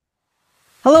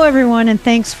Hello, everyone, and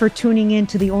thanks for tuning in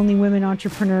to the Only Women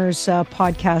Entrepreneurs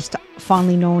podcast,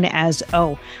 fondly known as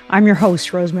O. I'm your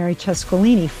host, Rosemary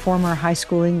Cescolini, former high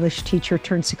school English teacher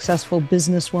turned successful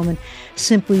businesswoman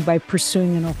simply by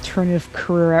pursuing an alternative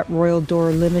career at Royal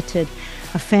Door Limited,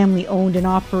 a family-owned and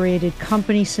operated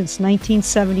company since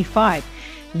 1975.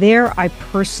 There, I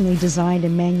personally designed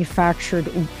and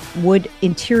manufactured wood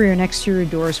interior and exterior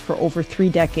doors for over 3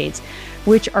 decades,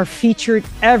 which are featured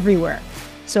everywhere.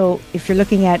 So if you're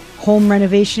looking at home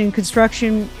renovation and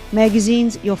construction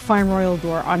magazines, you'll find Royal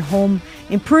Door on home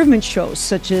improvement shows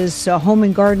such as Home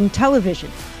and Garden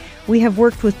Television. We have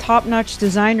worked with top-notch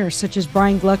designers such as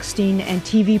Brian Gluckstein and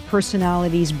TV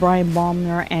personalities Brian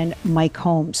Baumner and Mike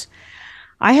Holmes.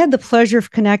 I had the pleasure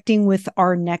of connecting with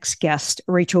our next guest,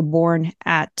 Rachel Bourne,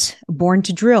 at Bourne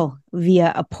to Drill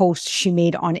via a post she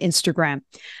made on Instagram.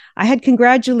 I had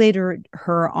congratulated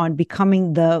her on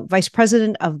becoming the vice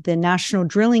president of the National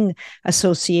Drilling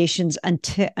Association's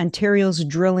Ontario's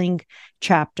drilling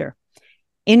chapter.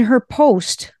 In her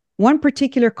post, one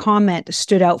particular comment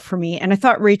stood out for me, and I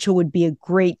thought Rachel would be a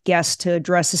great guest to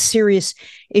address a serious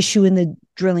issue in the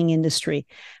drilling industry.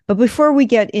 But before we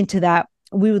get into that,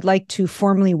 we would like to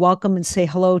formally welcome and say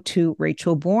hello to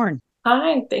Rachel Bourne.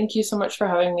 Hi, thank you so much for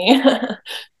having me.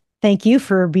 Thank you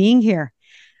for being here.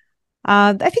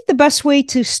 I think the best way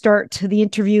to start the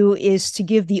interview is to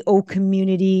give the O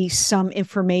community some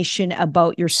information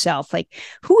about yourself. Like,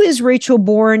 who is Rachel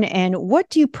Bourne and what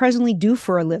do you presently do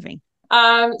for a living?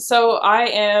 So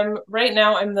right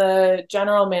now, I'm the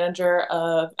general manager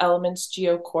of Elements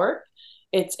Geo Corp.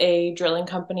 It's a drilling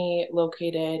company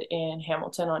located in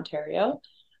Hamilton, Ontario.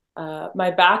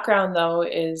 My background, though,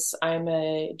 is I'm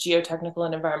a geotechnical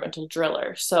and environmental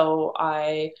driller. So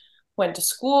I went to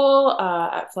school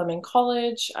at Fleming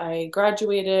College. I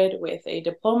graduated with a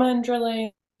diploma in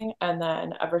drilling. And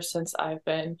then ever since I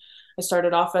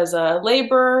started off as a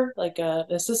laborer, like an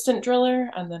assistant driller,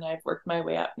 and then I've worked my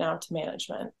way up now to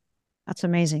management. That's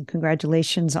amazing.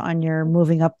 Congratulations on your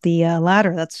moving up the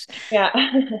ladder. Yeah.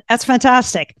 That's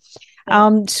fantastic.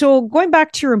 So going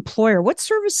back to your employer, what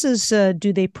services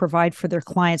do they provide for their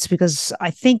clients? Because I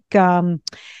think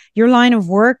your line of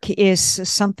work is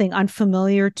something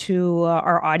unfamiliar to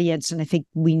our audience, and I think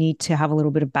we need to have a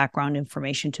little bit of background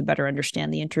information to better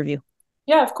understand the interview.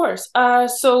 Yeah, of course.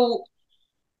 So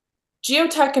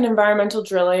geotech and environmental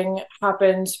drilling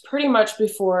happens pretty much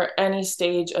before any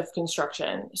stage of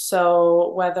construction.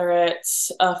 So whether it's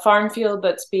a farm field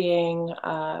that's being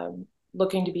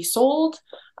looking to be sold,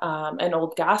 an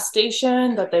old gas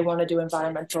station that they want to do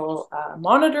environmental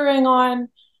monitoring on,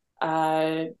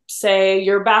 say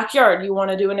your backyard, you want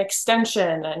to do an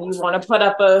extension and you want to put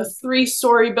up a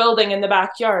 3-story building in the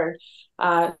backyard,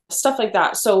 stuff like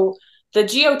that. So the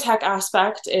geotech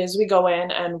aspect is we go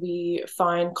in and we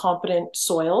find competent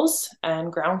soils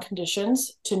and ground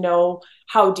conditions to know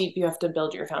how deep you have to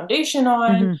build your foundation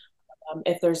on,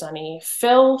 if there's any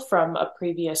fill from a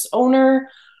previous owner,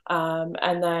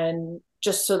 and then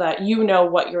just so that you know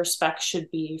what your specs should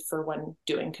be for when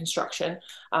doing construction.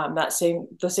 The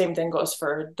same thing goes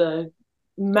for the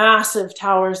massive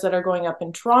towers that are going up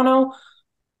in Toronto.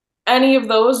 Any of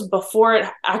those, before it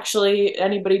actually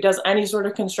anybody does any sort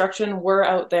of construction, we're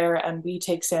out there and we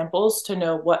take samples to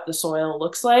know what the soil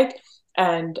looks like,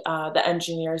 and the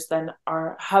engineers then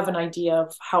have an idea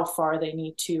of how far they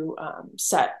need to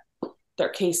set their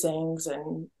casings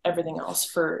and everything else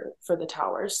for the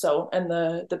towers, so, and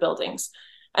the buildings.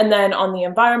 And then on the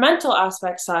environmental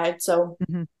aspect side, so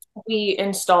we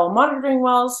install monitoring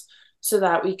wells so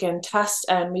that we can test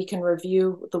and we can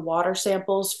review the water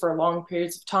samples for long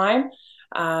periods of time,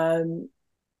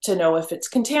 to know if it's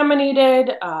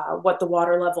contaminated, what the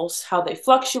water levels, how they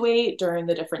fluctuate during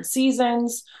the different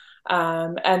seasons,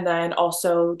 and then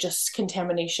also just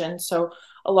contamination. So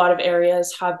a lot of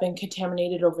areas have been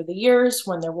contaminated over the years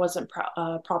when there wasn't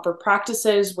proper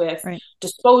practices with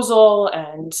disposal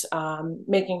and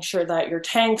making sure that your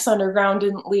tanks underground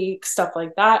didn't leak, stuff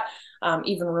like that,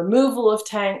 even removal of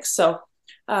tanks. So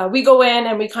we go in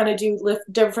and we kind of do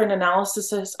different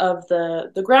analysis of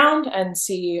the ground and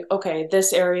see, okay,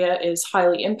 this area is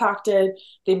highly impacted.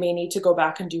 They may need to go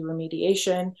back and do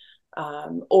remediation.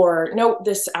 Or no,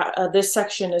 this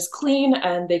section is clean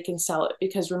and they can sell it,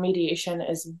 because remediation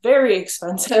is very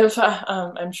expensive.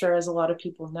 I'm sure, as a lot of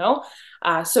people know.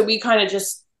 So we kind of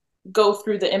just go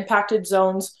through the impacted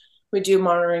zones. We do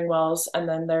monitoring wells, and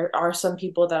then there are some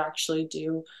people that actually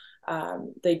do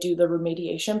they do the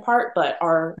remediation part, but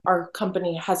our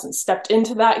company hasn't stepped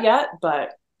into that yet,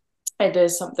 but it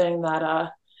is something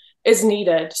that is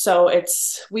needed. So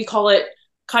we call it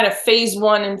kind of phase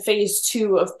one and phase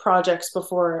two of projects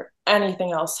before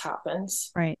anything else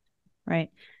happens. Right. Right.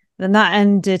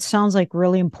 And it sounds like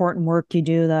really important work you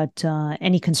do, that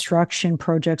any construction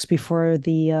projects, before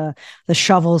the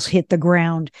shovels hit the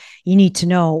ground, you need to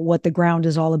know what the ground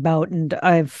is all about. And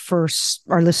I've for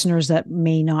our listeners that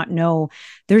may not know,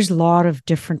 there's a lot of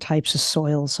different types of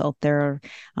soils out there.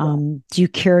 Do you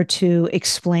care to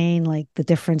explain like the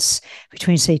difference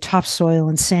between, say, topsoil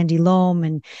and sandy loam,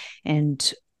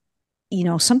 and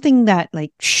something that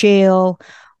like shale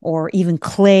or even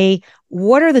clay?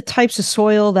 What are the types of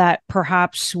soil that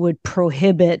perhaps would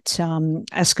prohibit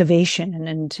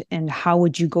excavation, and how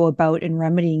would you go about in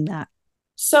remedying that?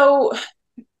 So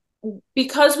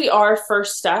because we are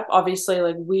first step, obviously,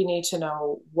 like we need to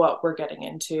know what we're getting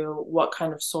into, what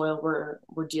kind of soil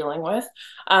we're dealing with.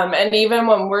 And even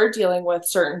when we're dealing with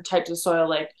certain types of soil,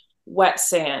 like wet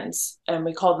sands, and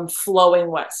we call them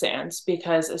flowing wet sands,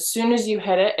 because as soon as you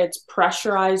hit it, it's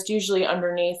pressurized, usually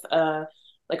underneath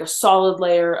like a solid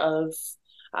layer of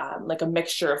like a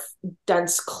mixture of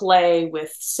dense clay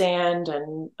with sand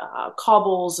and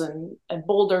cobbles and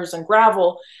boulders and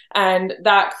gravel. And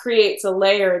that creates a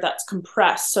layer that's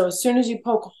compressed. So as soon as you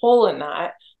poke a hole in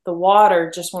that, the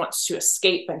water just wants to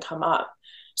escape and come up.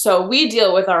 So we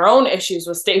deal with our own issues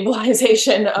with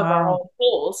stabilization of our Wow. own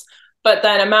holes. But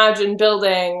then imagine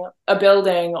building a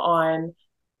building on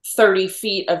 30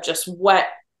 feet of just wet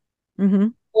Mm-hmm.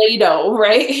 Play-Doh,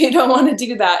 right? You don't want to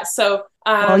do that. So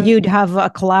Well, you'd have a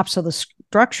collapse of the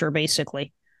structure,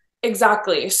 basically.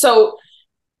 exactly. So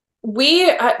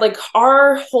we like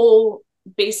our whole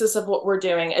basis of what we're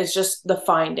doing is just the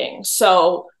finding.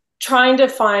 So trying to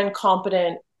find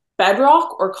competent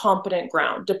bedrock or competent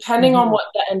ground, depending on Mm-hmm. what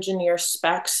the engineer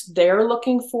specs they're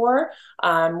looking for,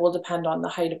 will depend on the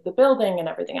height of the building and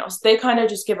everything else. They kind of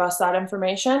just give us that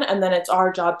information, and then it's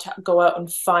our job to go out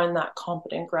and find that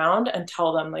competent ground and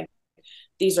tell them, like,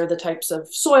 these are the types of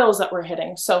soils that we're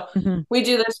hitting. So Mm-hmm. we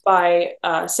do this by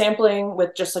sampling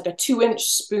with just like a 2-inch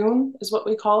spoon is what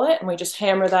we call it. And we just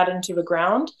hammer that into the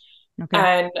ground. Okay.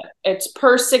 And it's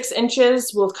per 6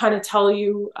 inches. We'll kind of tell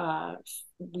you,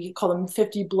 we call them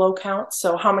 50 blow counts.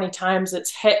 So how many times it's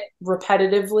hit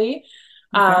repetitively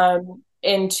Okay.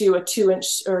 into a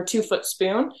 2-inch or 2-foot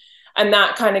spoon. And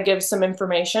that kind of gives some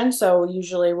information. So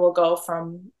usually we'll go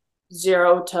from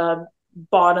 0 to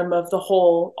bottom of the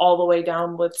hole all the way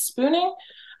down with spooning.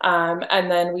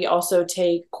 And then we also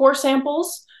take core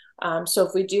samples. So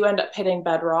if we do end up hitting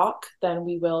bedrock, then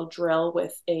we will drill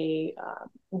with a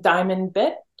diamond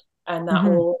bit, and that Mm-hmm.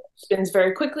 will spins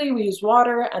very quickly. We use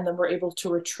water, and then we're able to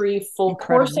retrieve full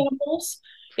core Incredible. samples.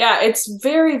 Yeah, it's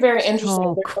very, very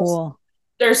interesting. So cool.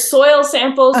 There's soil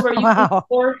samples where you can Wow.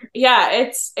 pour. Yeah,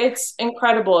 it's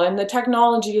incredible, and the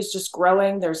technology is just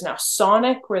growing. There's now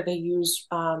sonic, where they use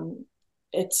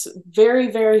it's very,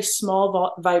 very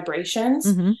small vibrations,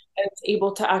 Mm-hmm. and it's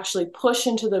able to actually push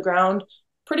into the ground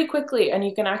pretty quickly, and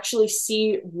you can actually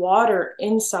see water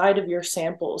inside of your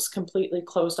samples completely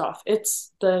closed off.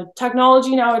 It's the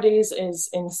technology nowadays is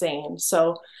insane.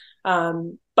 So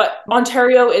but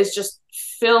Ontario is just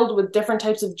filled with different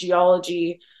types of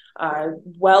geology.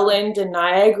 Welland and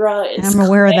Niagara is I'm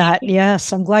aware of that. clay.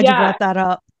 Yes, I'm glad you Yeah, brought that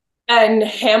up. and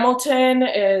Hamilton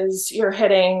is you're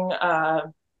hitting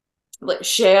like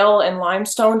shale and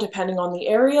limestone, depending on the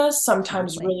area.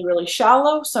 Sometimes Exactly. really, really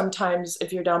shallow. Sometimes,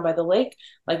 if you're down by the lake,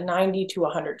 like 90 to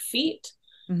 100 feet.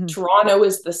 Mm-hmm. Toronto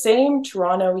is the same.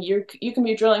 Toronto, you can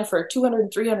be drilling for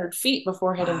 200, 300 feet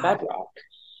before hitting Wow. bedrock.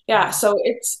 Yeah, Wow. so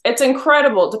it's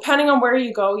incredible. Depending on where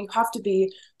you go, you have to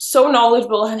be so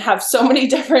knowledgeable and have so many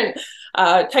different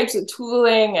types of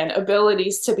tooling and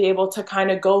abilities to be able to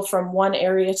kind of go from one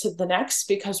area to the next,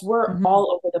 because we're Mm-hmm.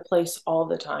 all over the place all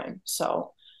the time.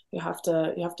 So you have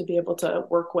to be able to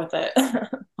work with it.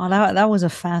 Well, that was a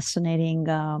fascinating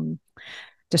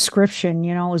description.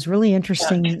 It was really Yeah,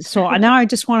 interesting. So now I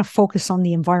just want to focus on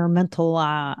the environmental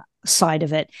side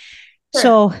of it. sure.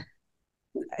 So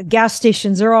gas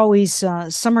stations are always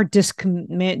some are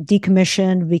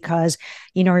decommissioned because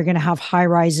you're going to have high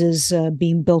rises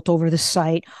being built over the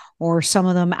site, or some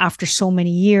of them, after so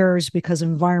many years, because of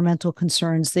environmental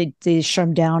concerns, they shut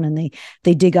them down, and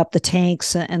they dig up the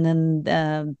tanks, and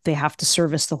then they have to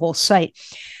service the whole site.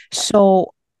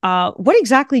 So what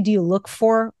exactly do you look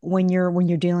for when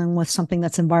you're dealing with something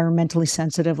that's environmentally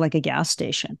sensitive, like a gas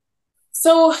station?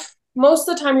 So most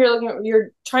of the time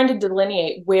you're trying to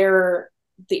delineate where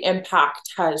the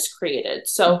impact has created.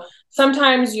 So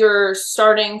sometimes you're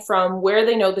starting from where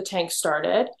they know the tank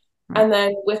started. Right. And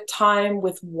then with time,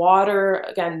 with water,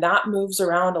 again, that moves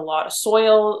around a lot of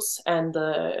soils and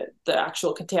the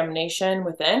actual contamination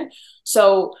within.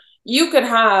 So you could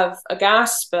have a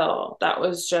gas spill that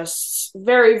was just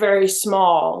very, very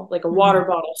small, like a water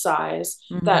bottle size,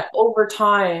 that over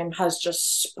time has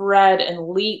just spread and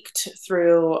leaked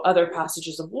through other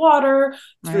passages of water,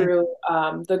 through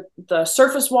the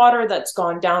surface water that's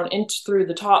gone down into through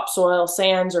the topsoil,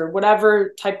 sands, or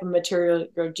whatever type of material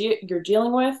you're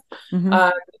dealing with.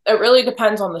 It really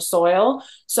depends on the soil.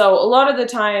 So a lot of the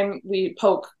time we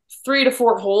poke 3 to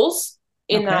 4 holes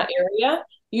in that area.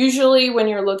 Usually when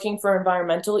you're looking for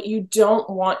environmental, you don't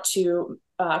want to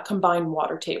combine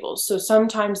water tables. So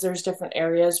sometimes there's different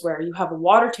areas where you have a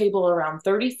water table around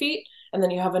 30 feet, and then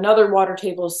you have another water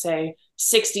table, say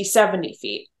 60, 70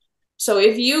 feet. So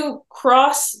if you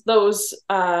cross those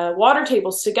water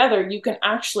tables together, you can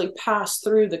actually pass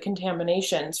through the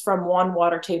contaminations from one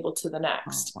water table to the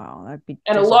next. Oh, wow, that'd be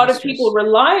and disastrous. A lot of people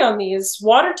rely on these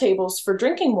water tables for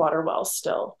drinking water wells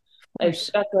still. Like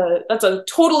that's a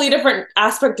totally different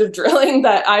aspect of drilling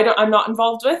that I'm not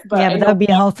involved with. But yeah, but that would be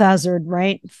a health hazard,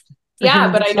 right? Yeah,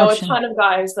 but I know a ton of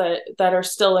guys that are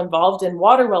still involved in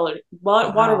water well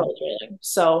drilling.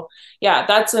 So yeah,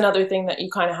 that's another thing that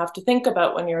you kind of have to think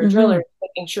about when you're a driller,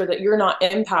 making sure that you're not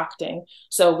impacting.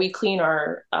 So we clean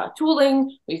our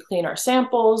tooling, we clean our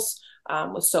samples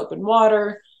with soap and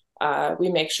water. We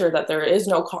make sure that there is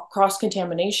no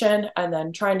cross-contamination, and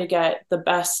then trying to get the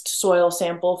best soil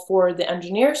sample for the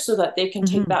engineer so that they can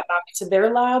take that back to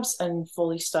their labs and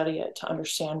fully study it to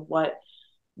understand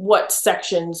what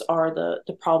sections are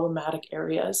the problematic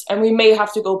areas. And we may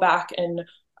have to go back and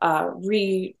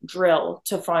re-drill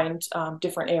to find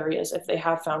different areas if they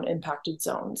have found impacted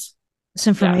zones. This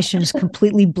information is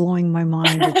completely blowing my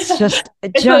mind. It's just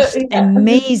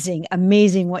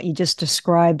amazing what you just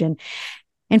described.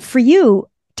 And for you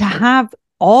to have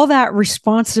all that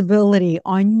responsibility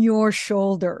on your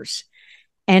shoulders,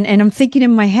 and I'm thinking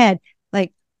in my head,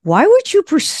 like, why would you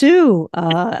pursue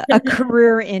a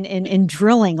career in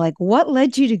drilling? Like, what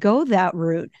led you to go that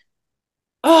route?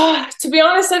 To be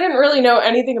honest, I didn't really know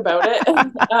anything about it.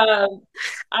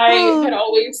 I had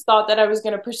always thought that I was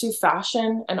going to pursue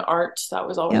fashion and art. That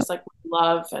was always like my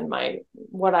love and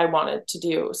what I wanted to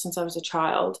do since I was a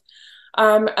child.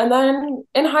 And then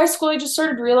in high school, I just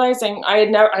started realizing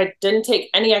I didn't take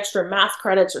any extra math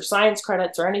credits or science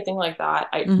credits or anything like that.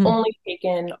 I'd only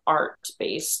taken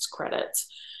art-based credits.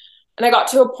 And I got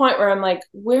to a point where I'm like,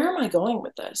 where am I going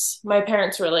with this? My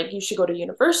parents were like, you should go to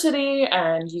university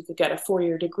and you could get a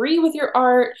 4-year degree with your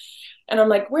art. And I'm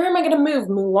like, where am I going to move?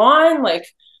 Mulan? Like,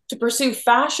 to pursue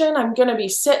fashion, I'm going to be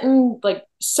sitting like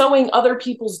sewing other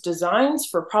people's designs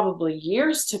for probably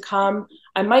years to come.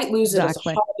 I might lose it as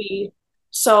a hobby.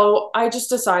 So I just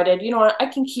decided, you know what, I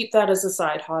can keep that as a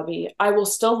side hobby. I will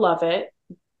still love it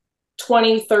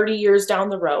 20, 30 years down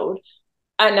the road.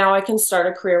 And now I can start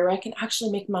a career where I can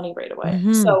actually make money right away.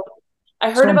 So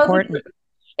I heard about the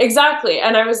exactly.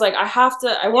 And I was like,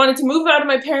 I wanted to move out of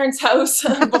my parents' house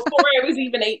before I was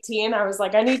even 18. I was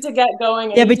like, I need to get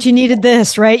going. Yeah, but you needed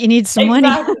this, right? You need some money.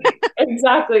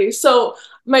 Exactly. So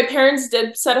my parents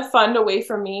did set a fund away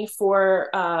from me for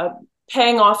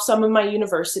paying off some of my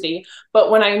university.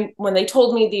 But when they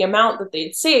told me the amount that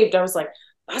they'd saved, I was like,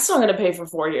 that's not going to pay for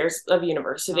 4 years of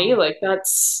university. Like,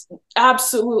 that's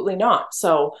absolutely not.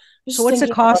 So what's the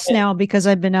cost now? Because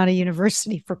I've been out of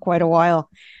university for quite a while.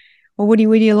 Well, what are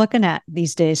you looking at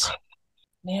these days?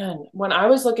 Man, when I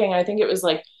was looking, I think it was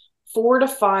like 4,000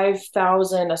 to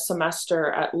 5,000 a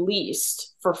semester at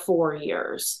least for 4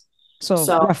 years. So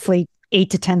roughly 8,000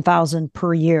 to 10,000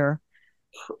 per year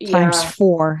times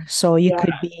 4. So you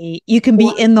can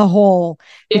be in the hole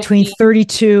between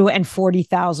 $32,000 and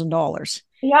 $40,000.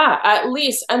 Yeah, at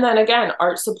least. And then again,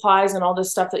 art supplies and all this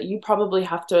stuff that you probably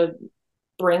have to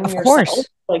bring yourself. Course.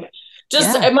 Like,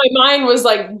 my mind was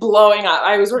like blowing up.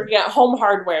 I was working at Home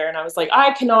Hardware and I was like,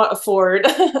 I cannot afford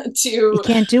You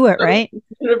can't do it, right?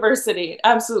 University.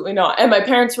 Absolutely not. And my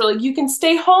parents were like, you can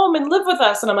stay home and live with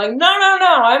us. And I'm like,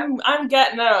 no. I'm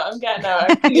getting out.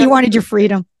 You wanted your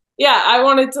freedom. Yeah, I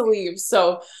wanted to leave.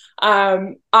 So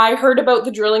I heard about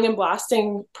the drilling and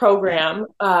blasting program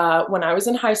when I was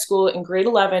in high school in grade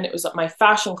 11. It was my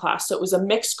fashion class. So it was a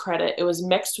mixed credit. It was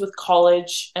mixed with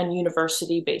college and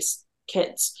university-based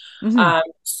kids.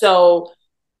 So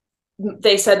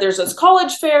they said there's this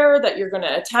college fair that you're going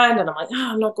to attend. And I'm like,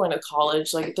 I'm not going to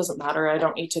college. Like, it doesn't matter. I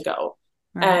don't need to go.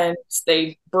 Right. And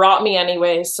they brought me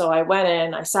anyway. So I went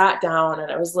in, I sat down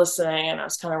and I was listening and I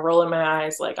was kind of rolling my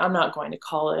eyes like, I'm not going to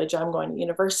college. I'm going to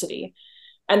university.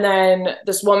 And then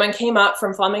this woman came up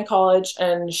from Fleming College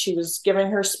and she was giving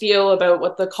her spiel about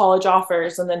what the college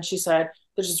offers. And then she said,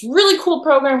 there's this really cool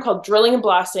program called drilling and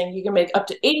blasting. You can make up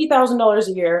to $80,000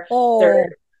 a year.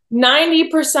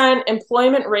 90%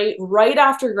 employment rate right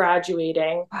after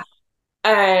graduating. Wow.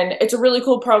 And it's a really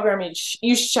cool program.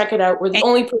 You should check it out. We're the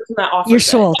only person that You're offers it.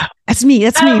 sold. That's me.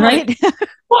 That's And me, I'm right? like,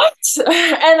 what?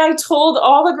 And I told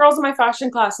all the girls in my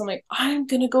fashion class, I'm like, I'm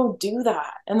going to go do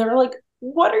that. And they're like,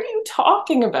 what are you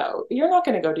talking about? You're not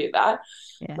going to go do that.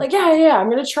 Yeah. Like, yeah, I'm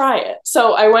going to try it.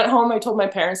 So I went home. I told my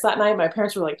parents that night. My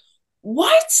parents were like,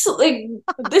 what? Like,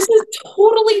 this is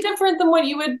totally different than what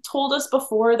you had told us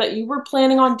before that you were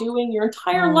planning on doing your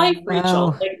entire Oh, life,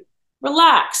 Rachel. wow. Like,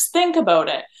 relax, think about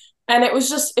it. And it was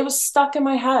stuck in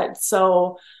my head.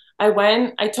 So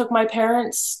I took my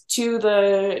parents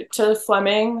to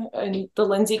Fleming and the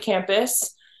Lindsay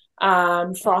campus,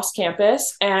 Frost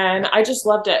campus, and I just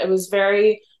loved it. It was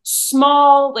very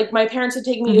small. Like my parents had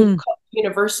taken me to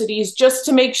universities just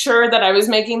to make sure that I was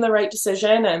making the right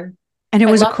decision. And it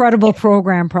I was a loved credible it.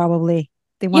 program, probably.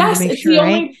 They wanted to Yes, make sure,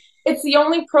 right? it's the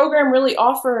only program really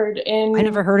offered I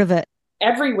never in heard of it.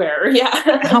 everywhere. How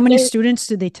Yeah. many students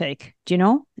did they take? Do you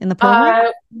know in the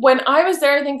program? When I was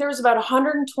there, I think there was about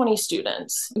 120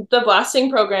 students. The blasting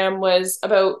program was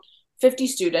about 50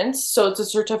 students, so it's a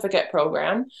certificate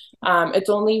program. It's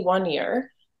only 1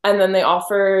 year, and then they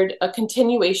offered a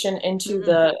continuation into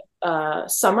Mhm. the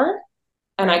summer.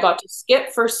 And I Right. got to skip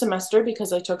first semester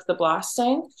because I took the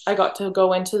blasting. I got to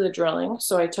go into the drilling,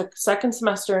 so I took second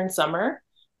semester in summer,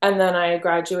 and then I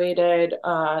graduated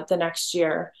the next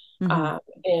year Hmm.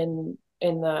 in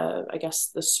the I guess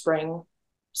the spring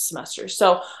semester.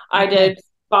 So I Okay. did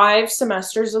 5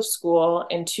 semesters of school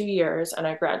in 2 years, and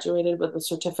I graduated with a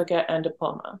certificate and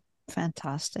diploma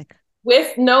Fantastic.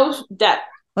 with no debt,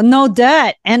 Well, no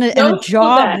debt and a no school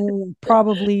job debt.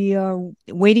 probably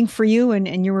waiting for you,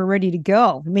 and you were ready to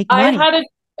go make I money. had a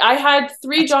I had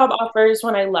three That's job offers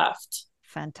when I left.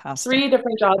 fantastic. 3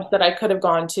 different jobs that I could have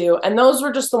gone to, and those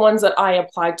were just the ones that I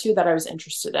applied to that I was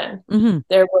interested in. Hmm.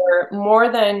 There were more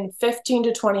than 15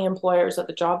 to 20 employers at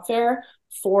the job fair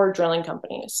for drilling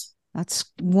companies. That's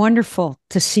wonderful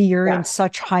to see you're in Yeah.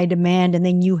 such high demand, and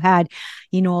then you had,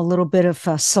 a little bit of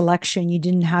selection. You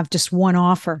didn't have just one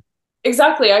offer.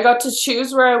 Exactly. I got to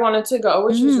choose where I wanted to go,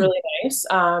 which was Hmm. really nice.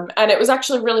 And it was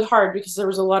actually really hard because there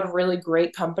was a lot of really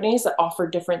great companies that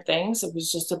offered different things. It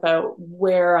was just about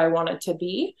where I wanted to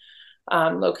be,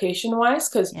 location wise,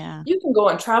 because Yeah. you can go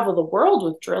and travel the world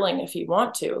with drilling if you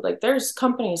want to. Like there's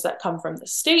companies that come from the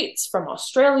States, from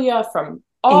Australia, from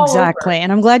all Exactly. over.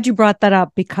 And I'm glad you brought that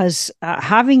up because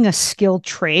having a skilled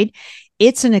trade,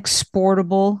 it's an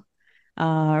exportable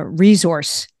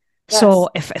resource. Yes. So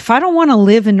if I don't want to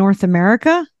live in North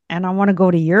America and I want to go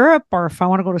to Europe, or if I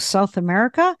want to go to South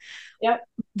America, Yep.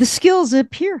 the skills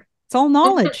appear. It's all Hmm.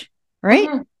 knowledge, right?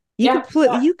 Hmm. You can Yeah.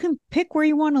 put Yeah. you can pick where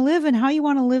you want to live and how you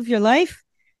want to live your life.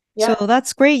 So Yeah.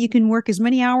 that's great. You can work as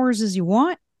many hours as you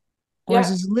want or Yeah.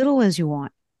 as little as you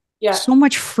want. Yeah. So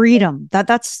much freedom.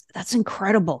 That's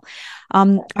incredible.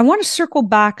 I want to circle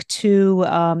back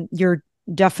to your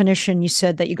definition. You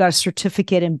said that you got a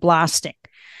certificate in blasting.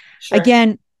 Sure.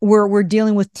 Again, we're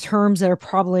dealing with terms that are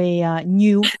probably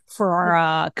new for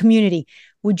our community.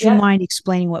 Would you Yeah. mind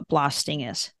explaining what blasting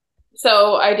is?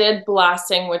 So I did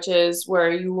blasting, which is where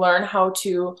you learn how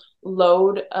to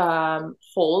load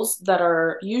holes that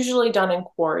are usually done in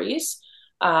quarries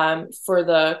for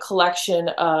the collection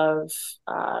of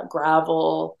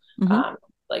gravel, Mm-hmm. um,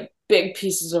 like big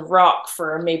pieces of rock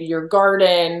for maybe your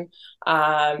garden,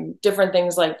 different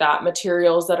things like that,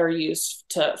 materials that are used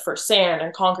for sand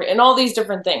and concrete and all these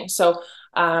different things. So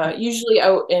usually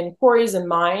out in quarries and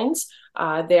mines,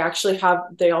 they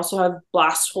also have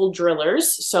blast hole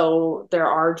drillers. So there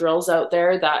are drills out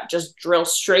there that just drill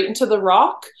straight into the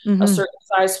rock, a Mm-hmm. certain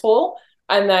size hole.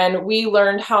 And then we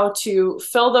learned how to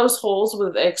fill those holes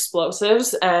with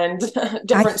explosives and I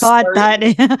different thought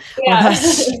slurries. that. Oh, Yeah.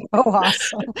 that's so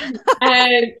awesome.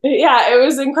 And yeah, it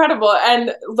was incredible.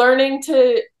 And learning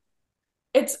to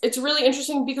it's really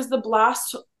interesting because the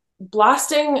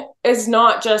blasting is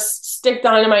not just stick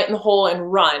dynamite in the hole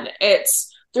and run.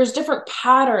 It's there's different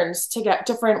patterns to get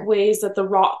different ways that the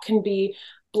rock can be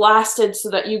blasted so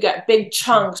that you get big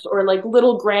chunks or like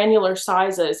little granular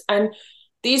sizes. And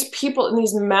these people and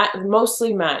these men,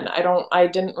 mostly men, I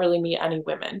didn't really meet any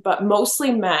women, but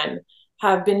mostly men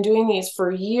have been doing these for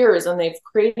years and they've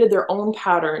created their own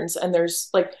patterns. And there's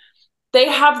like they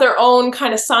have their own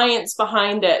kind of science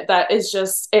behind it that is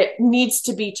just it needs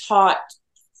to be taught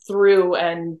through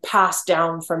and passed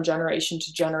down from generation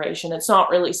to generation. It's not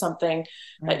really something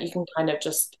that Right. you can kind of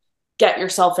just get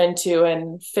yourself into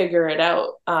and figure it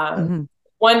out. Mm-hmm.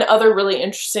 One other really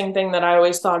interesting thing that I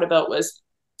always thought about was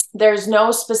there's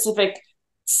no specific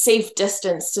safe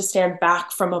distance to stand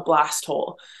back from a blast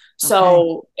hole. Okay.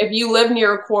 So if you live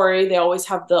near a quarry, they always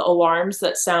have the alarms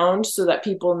that sound so that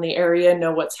people in the area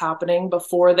know what's happening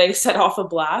before they set off a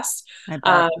blast. I bet.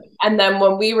 Um, and then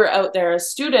when we were out there as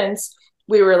students,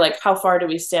 we were like, how far do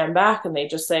we stand back? And they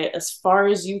just say, as far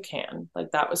as you can.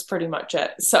 Like that was pretty much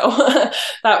it. So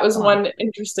that was Wow. one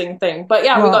interesting thing. But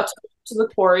yeah, we got Well, to the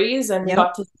quarries and we yep.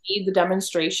 got to see the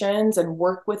demonstrations and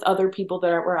work with other people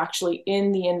that were actually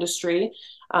in the industry,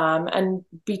 and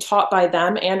be taught by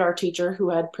them and our teacher who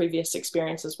had previous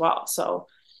experience as well. So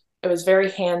it was very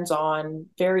hands-on,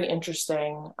 very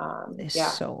interesting. It's Yeah.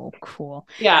 so cool.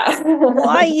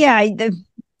 Well, Yeah.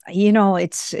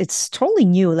 it's totally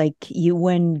new. Like you,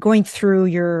 when going through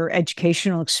your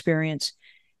educational experience,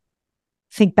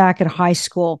 think back at high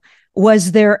school,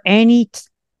 was there any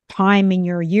time in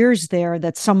your years there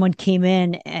that someone came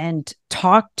in and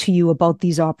talked to you about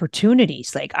these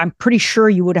opportunities? Like, I'm pretty sure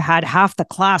you would have had half the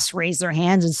class raise their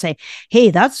hands and say, hey,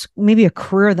 that's maybe a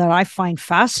career that I find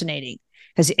fascinating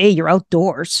because, A, you're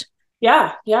outdoors.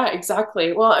 Yeah,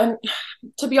 exactly. Well, and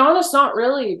to be honest, not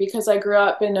really, because I grew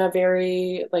up in a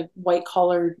very like white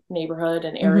collar neighborhood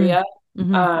and Mm-hmm. area.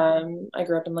 Mm-hmm. I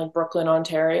grew up in like Brooklyn,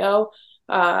 Ontario.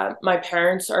 My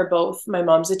parents are both, my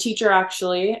mom's a teacher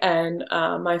actually, and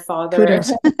my father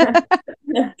Kudos.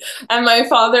 and my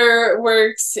father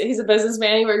works, he's a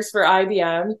businessman, he works for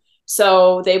IBM.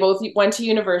 So they both went to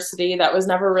university. That was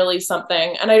never really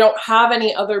something. And I don't have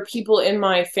any other people in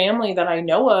my family that I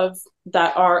know of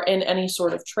that are in any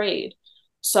sort of trade.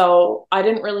 So I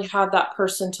didn't really have that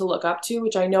person to look up to,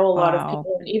 which I know a lot of Wow.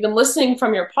 people, even listening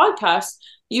from your podcast,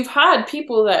 you've had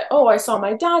people that, oh, I saw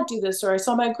my dad do this, or I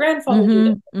saw my grandfather do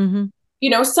this. Mm-hmm.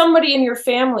 Mm-hmm. Somebody in your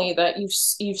family that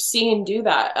you've seen do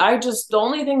that. I just, the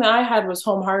only thing that I had was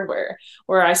home hardware,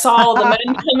 where I saw all the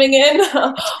men coming in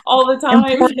all the time.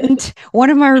 Important. One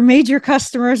of my major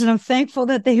customers, and I'm thankful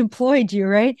that they employed you,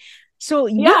 right? So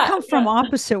we Yeah, come from yeah.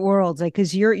 opposite worlds, like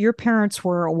because your parents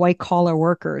were white collar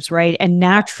workers, right? And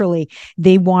naturally,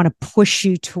 they want to push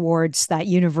you towards that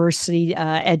university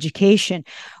education.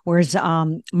 Whereas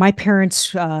my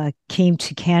parents came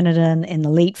to Canada in the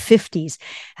late 50s,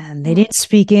 and they Mhm. didn't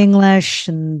speak English,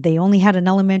 and they only had an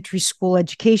elementary school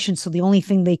education. So the only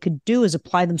thing they could do is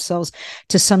apply themselves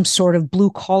to some sort of blue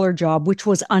collar job, which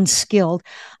was unskilled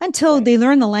until Right. they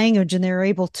learned the language and they were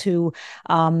able to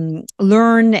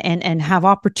learn and have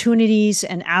opportunities.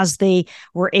 And as they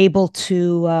were able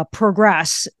to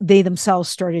progress, they themselves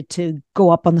started to go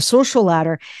up on the social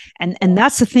ladder. And Yeah.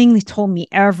 that's the thing they told me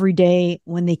every day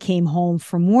when they came home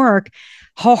from work,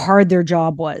 how hard their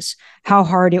job was, how Mhm.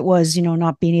 hard it was,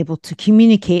 not being able to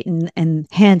communicate. And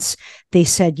hence they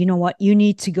said, you know what, you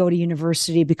need to go to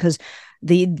university because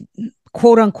the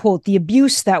quote unquote, the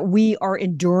abuse that we are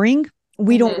enduring,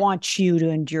 we don't Mhm. want you to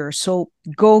endure. So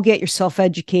go get yourself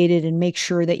educated and make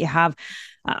sure that you have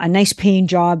a nice paying a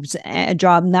job.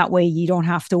 And that way you don't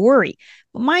have to worry.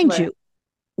 But mind Right.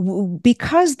 you,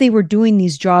 because they were doing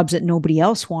these jobs that nobody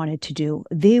else wanted to do,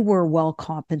 they were well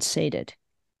compensated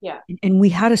Yeah. and we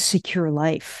had a secure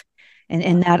life. Yeah.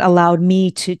 And that allowed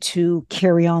me to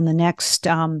carry on the next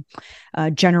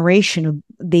generation.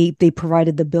 They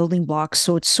provided the building blocks.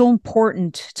 So it's so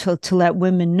important to let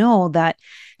women know that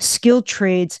skilled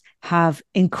trades have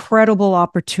incredible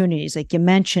opportunities. Like you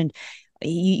mentioned,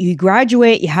 you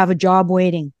graduate, you have a job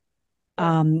waiting.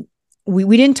 Yeah. Um,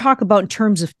 we didn't talk about in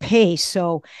terms of pay.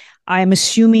 So I'm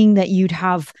assuming that you'd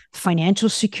have financial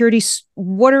security.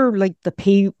 What are like the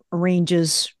pay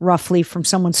ranges roughly from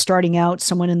someone starting out,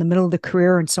 someone in the middle of the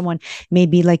career, and someone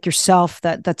maybe like yourself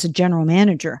that's a general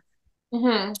manager?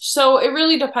 So it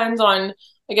really depends on,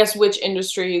 I guess, which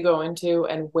industry you go into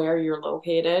and where you're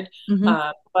located.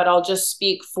 Mm-hmm. But I'll just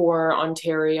speak for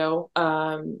Ontario.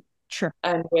 Sure.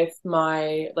 And with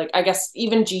my, like, I guess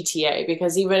even GTA,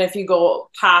 because even if you go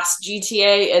past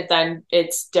GTA, then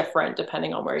it's different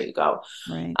depending on where you go.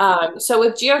 Right. So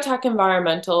with geotech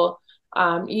environmental,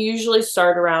 you usually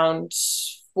start around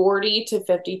 40 to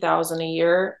 50,000 a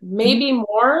year, Mm-hmm. maybe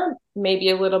more, maybe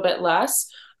a little bit less.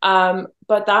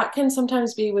 But that can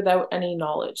sometimes be without any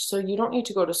knowledge. So you don't need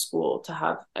to go to school to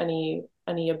have any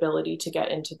ability to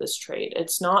get into this trade.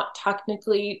 It's not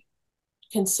technically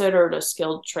considered a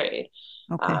skilled trade,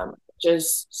 Okay. which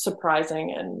is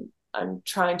surprising. And I'm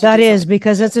trying to That do is something.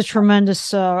 because that's a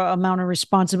tremendous amount of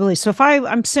responsibility. So if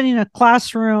I'm sitting in a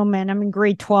classroom and I'm in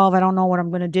grade 12, I don't know what I'm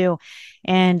going to do,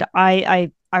 and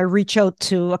I reach out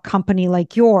to a company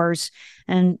like yours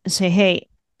and say, hey,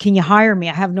 can you hire me?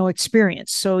 I have no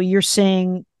experience. So you're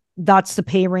saying that's the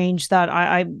pay range that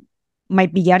I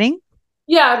might be getting?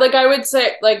 Yeah, like I would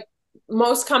say, like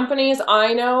most companies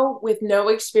I know with no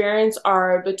experience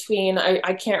are between,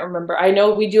 I can't remember. I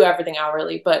know we do everything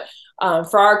hourly, but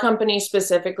for our company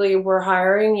specifically, we're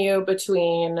hiring you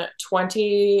between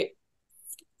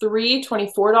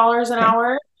 $24 an Okay.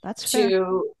 hour That's fair.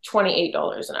 to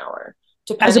 $28 an hour, As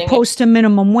depending. opposed to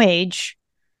minimum wage,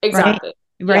 right? Exactly.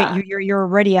 Right. Yeah. You're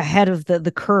already ahead of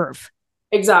the curve.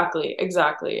 Exactly,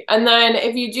 exactly. And then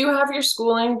if you do have your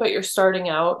schooling, but you're starting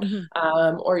out,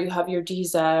 Hmm. or you have your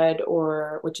DZ,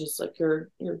 or which is like your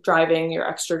driving, your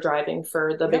extra driving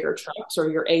for the Yep. bigger trucks, or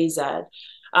your AZ,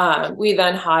 we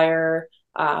then hire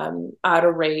at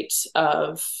a rate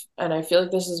of, and I feel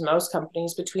like this is most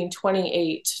companies, between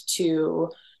 28 to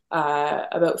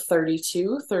about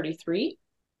 32, 33.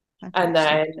 And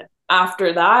Fantastic. then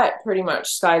after that, pretty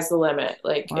much sky's the limit.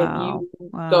 Like if Wow. you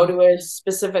go Wow. to a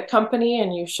specific company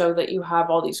and you show that you have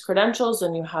all these credentials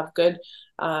and you have good,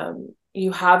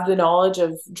 you have the knowledge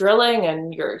of drilling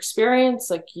and your experience,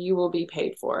 like you will be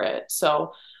paid for it.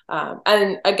 So,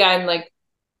 and again, like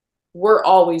we're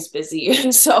always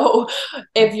busy. So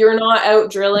if you're not out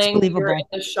That's drilling, you're believable.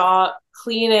 in the shop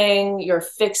cleaning, you're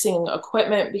fixing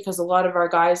equipment, because a lot of our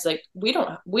guys, like we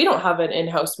don't have an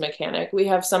in-house mechanic. We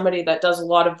have somebody that does a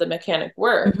lot of the mechanic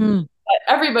work. Hmm. But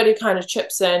everybody kind of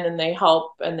chips in and they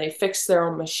help and they fix their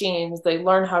own machines. They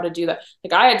learn how to do that.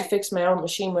 Like I had to fix my own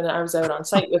machine when I was out on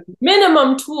site with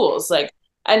minimum tools, like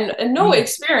and no Geez.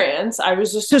 experience. I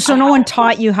was just So I no had one to.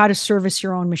 taught you how to service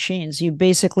your own machines. You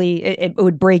basically it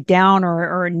would break down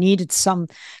or it needed some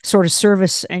sort of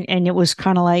service, and it was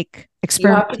kind of like You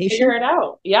have to figure experimentation. it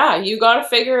out. Yeah, you got to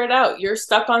figure it out. You're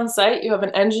stuck on site. You have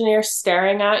an engineer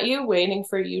staring at you, waiting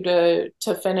for you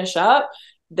to finish up.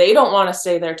 They don't want to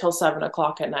stay there till 7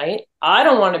 o'clock at night. I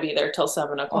don't want to be there till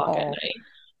 7 o'clock at Oh, night.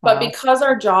 But wow. because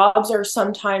our jobs are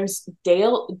sometimes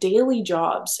daily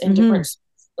jobs in Hmm. different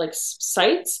like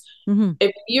sites, Hmm.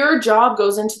 if your job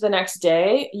goes into the next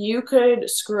day, you could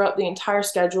screw up the entire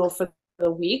schedule for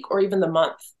the week or even the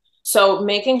month. So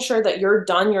making sure that you're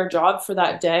done your job for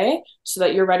that day so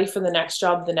that you're ready for the next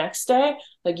job the next day,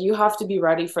 like you have to be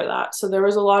ready for that. So there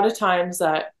was a lot of times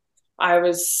that I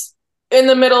was in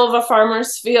the middle of a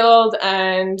farmer's field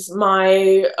and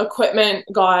my equipment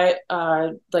got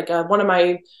one of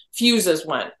my fuses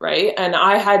went, right? And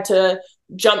I had to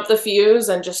jump the fuse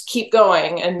and just keep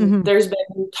going. And Hmm. there's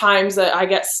been times that I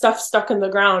get stuff stuck in the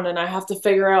ground and I have to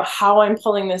figure out how I'm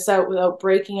pulling this out without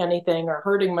breaking anything or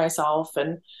hurting myself.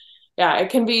 And yeah, it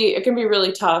can be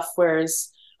really tough. Whereas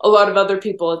a lot of other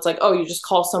people, it's like, oh, you just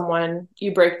call someone,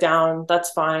 you break down,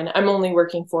 that's fine. I'm only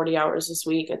working 40 hours this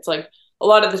week. It's like a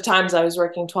lot of the times I was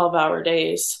working 12-hour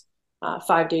days,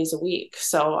 5 days a week.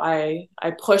 So I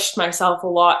pushed myself a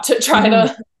lot to try Hmm.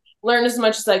 to learn as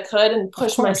much as I could and Of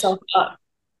push course. myself up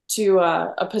to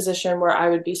a position where I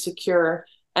would be secure.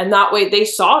 And that way they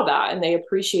saw that and they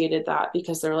appreciated that,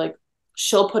 because they're like,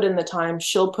 she'll put in the time,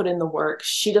 she'll put in the work.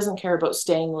 She doesn't care about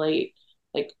staying late.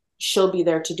 Like she'll be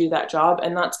there to do that job.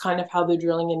 And that's kind of how the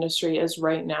drilling industry is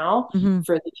right now Hmm.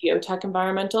 for the geotech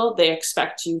environmental. They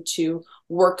expect you to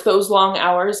work those long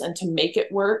hours and to make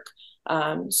it work,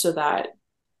 so that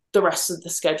the rest of the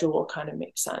schedule will kind of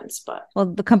make sense. But Well,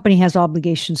 the company has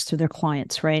obligations to their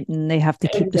clients, right? And they have to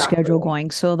keep the schedule exactly.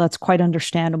 going. So that's quite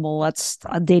understandable. That's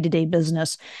a day-to-day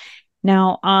business.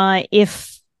 Now,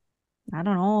 if I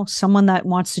don't know, someone that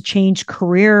wants to change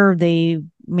career, they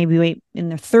maybe wait in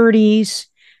their 30s,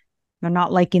 they're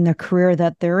not liking the career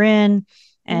that they're in,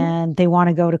 Mm-hmm. and they want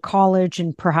to go to college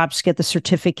and perhaps get the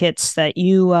certificates that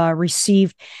you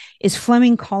received. Is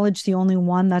Fleming College the only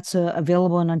one that's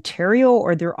available in Ontario,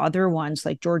 or are there other ones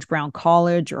like George Brown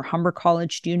College or Humber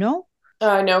College? Do you know?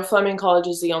 No, Fleming College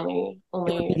is the only It would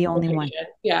be only the only one. location.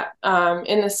 Yeah.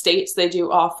 In the States, they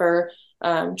do offer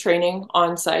training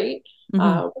on site, Hmm.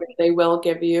 where they will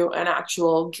give you an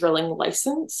actual drilling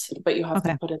license, but you have to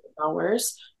Okay. put in the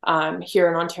hours. Here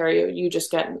in Ontario, you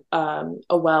just get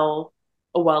a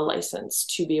well license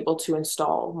to be able to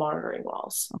install monitoring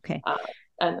wells. Okay. Uh,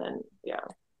 and then yeah.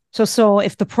 So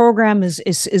if the program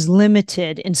is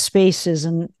limited in spaces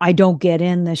and I don't get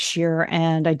in this year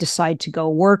and I decide to go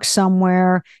work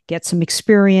somewhere, get some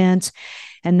experience,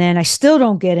 and then I still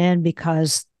don't get in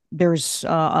because there's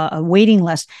a waiting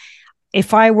list.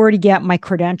 If I were to get my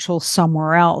credentials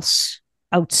somewhere else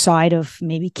outside of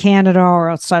maybe Canada or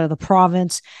outside of the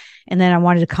province, and then I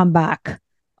wanted to come back,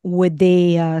 would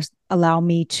they allow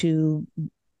me to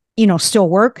still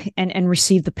work and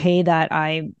receive the pay that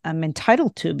I am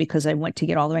entitled to because I went to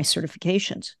get all my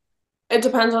certifications? It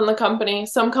depends on the company.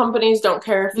 Some companies don't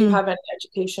care if you Mm, have any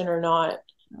education or not.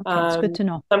 okay, it's good Um, to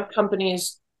know. some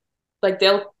companies, like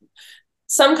they'll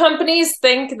some companies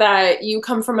think that you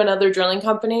come from another drilling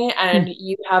company Hmm. and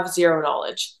you have zero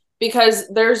knowledge because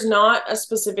there's not a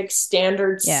specific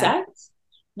standard Yeah, set. I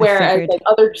Whereas figured. like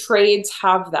other trades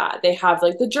have that. They have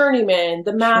like the journeyman,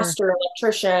 the Sure. master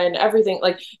electrician, everything.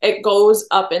 Like it goes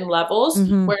up in levels.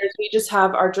 Hmm. Whereas we just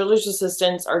have our drillers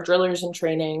assistants, our drillers in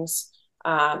trainings,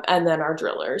 and then our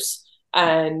drillers.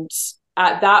 And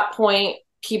at that point,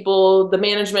 people, the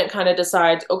management kind of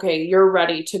decides, okay, you're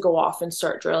ready to go off and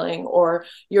start drilling, or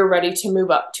you're ready to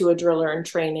move up to a driller in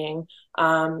training.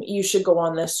 You should go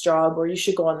on this job, or you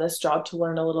should go on this job to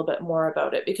learn a little bit more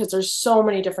about it, because there's so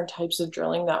many different types of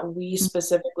drilling that we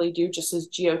specifically do just as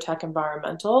geotech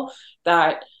environmental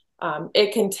that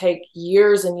it can take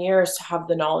years and years to have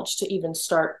the knowledge to even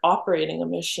start operating a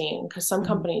machine, because some Hmm.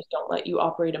 companies don't let you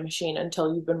operate a machine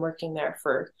until you've been working there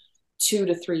for 2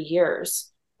 to 3 years.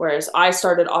 Whereas I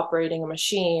started operating a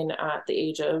machine at the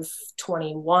age of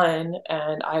 21,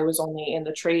 and I was only in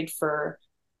the trade for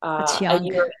That's a young.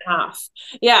 year and a half.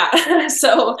 Yeah.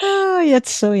 So Oh,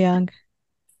 it's so young.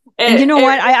 And you it, know it,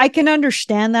 what? I can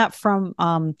understand that from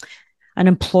an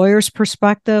employer's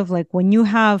perspective. Like when you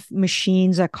have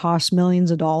machines that cost millions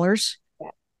of dollars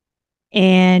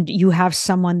and you have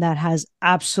someone that has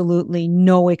absolutely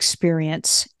no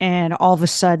experience, and all of a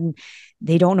sudden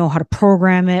they don't know how to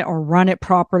program it or run it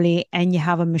properly, and you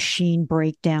have a machine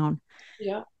breakdown,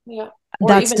 yeah, yeah. Or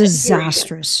that's even injuries,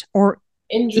 disastrous. Or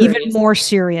even injuries, more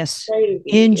serious, crazy.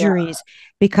 Yeah, injuries.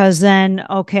 Because then,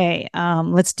 okay,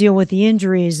 let's deal with the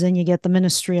injuries. Then you get the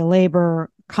Ministry of Labor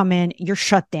come in, you're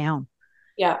shut down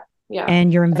yeah, yeah.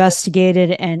 and you're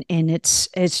investigated, and it's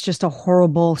just a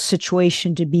horrible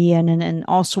situation to be in. And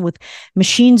also with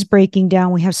machines breaking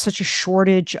down, we have such a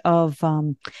shortage of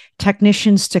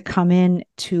technicians to come in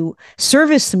to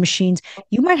service the machines.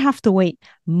 You might have to wait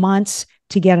months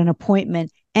to get an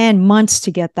appointment and months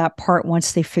to get that part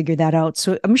once they figure that out.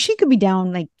 So a machine could be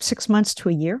down like 6 months to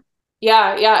a year.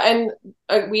 Yeah, yeah,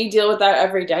 and we deal with that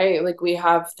every day. Like we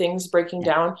have things breaking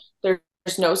Yeah. down.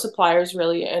 There's no suppliers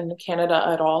really in Canada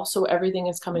at all, so everything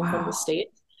is coming from the Wow.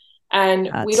 States.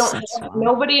 And we don't That's have,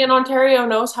 nobody in Ontario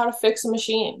knows how to fix a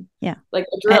machine, Yeah. like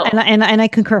a And, drill. I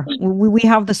concur. We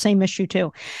have the same issue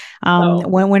too. So,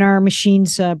 When our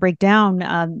machines break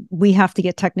down, we have to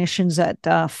get technicians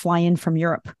that fly in from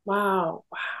Europe. wow,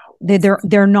 wow, They, that's they're insane.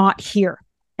 they're not here,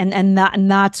 and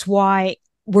that's why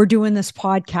we're doing this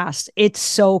podcast. It's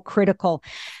so critical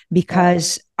Yeah,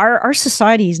 because our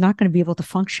society is not going to be able to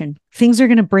function. Things are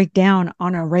going to break down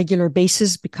on a regular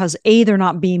basis because A, they're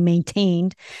not being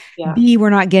maintained. yeah, B, we're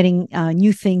not getting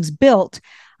new things built.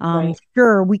 right.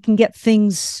 Sure, we can get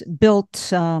things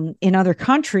built in other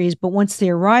countries, but once they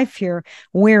arrive here,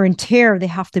 wear and tear, they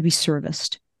have to be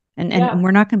serviced. And Yeah.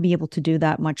 we're not going to be able to do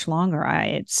that much longer.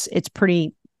 It's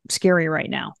pretty scary right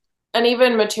now. And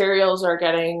even materials are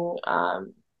getting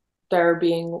they're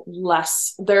being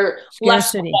they're less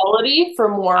Scarcity. quality for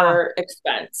Ah, more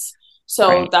expense. So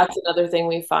right. that's another thing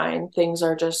we find. Things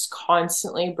are just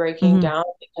constantly breaking Hmm. down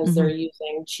because they're Hmm.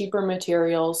 using cheaper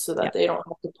materials so that Yep. they don't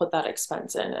have to put that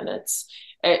expense in. And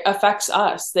it affects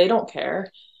us. They don't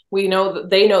care. We know that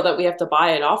they know that we have to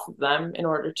buy it off of them in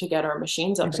order to get our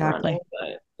machines up and running,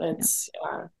 Exactly. but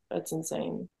Yeah. it's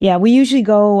insane. Yeah, we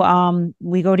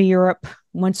go to Europe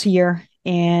once a year,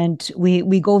 and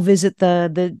we go visit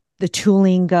the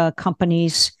tooling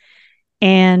companies,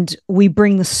 and we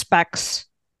bring the specs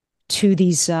to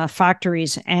these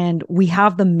factories, and we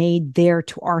have them made there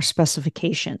to our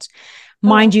specifications.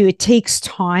 Mind Oh, you, it takes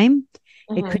time.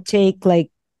 It mm-hmm, could take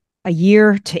like a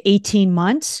year to 18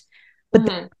 months, but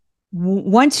mm-hmm.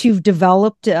 once you've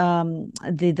developed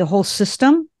the whole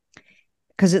system,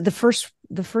 because the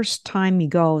first time you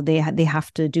go, they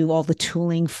have to do all the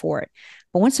tooling for it.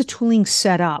 But once the tooling's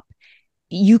set up,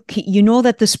 you know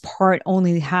that this part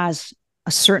only has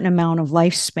a certain amount of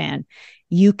lifespan.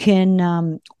 You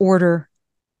can order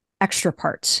extra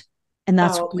parts, and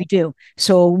that's Oh, what we okay. do.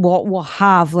 So we'll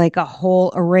have like a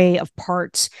whole array of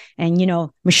parts, and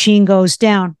machine goes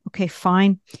down. Okay,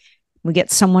 fine. We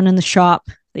get someone in the shop.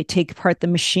 They take apart the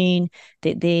machine.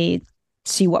 They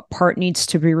see what part needs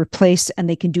to be replaced, and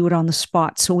they can do it on the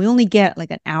spot. So we only get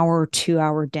like an hour or 2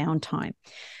 hour downtime.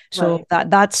 So Right.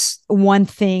 that's one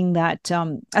thing that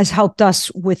has helped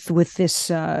us with this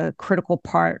critical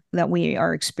part that we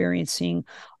are experiencing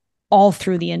all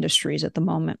through the industries at the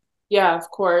moment. Yeah, of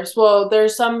course. Well,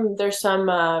 there's some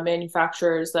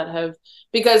manufacturers that have,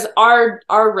 because our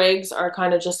rigs are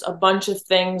kind of just a bunch of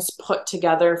things put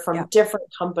together Yeah. from different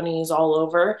companies all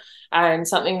over. And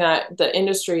something that the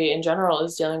industry in general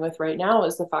is dealing with right now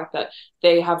is the fact that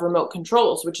they have remote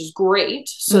controls, which is great,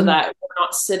 so Mm-hmm. that we're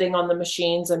not sitting on the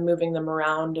machines and moving them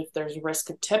around if there's risk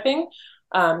of tipping.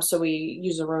 So we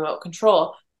use a remote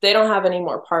control. They don't have any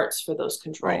more parts for those Right.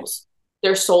 controls.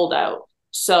 They're sold out.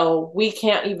 So we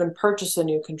can't even purchase a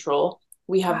new control.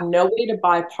 We have Wow. no way to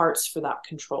buy parts for that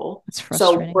control. That's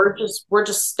So frustrating. we're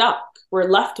just stuck. We're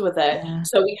left with it. Yeah.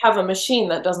 So we have a machine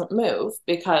that doesn't move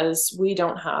because we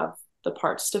don't have the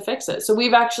parts to fix it. So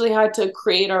we've actually had to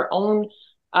create our own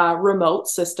remote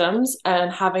systems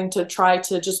and having to try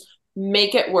to just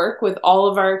make it work with all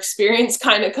of our experience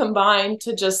kind of combined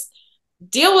to just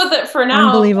deal with it for now.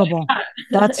 Unbelievable.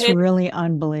 That's it, really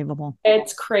unbelievable.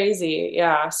 it's crazy.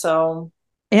 Yeah. So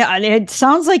Yeah, and it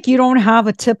sounds like you don't have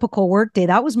a typical workday.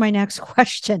 That was my next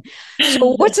question.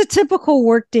 So, what's a typical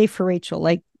workday for Rachel?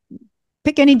 Like,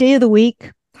 pick any day of the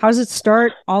week. How does it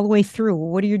start all the way through?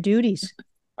 What are your duties?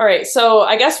 all right. So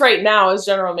I guess right now as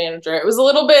general manager, it was a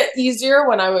little bit easier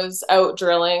when I was out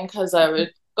drilling because I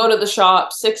would go to the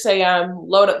shop 6 a.m.,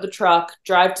 load up the truck,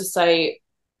 drive to site,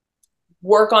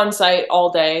 work on site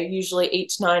all day, usually 8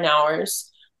 to 9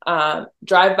 hours,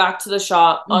 drive back to the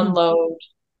shop, Mm-hmm. unload,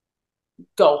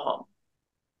 go home.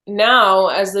 Now,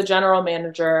 as the general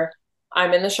manager,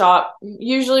 I'm in the shop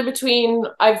usually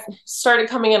I've started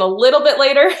coming in a little bit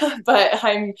later, but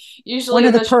I'm One usually of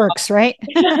in the the perks, right?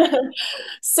 shop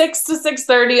 6 to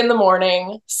 6:30 in the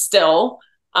morning still.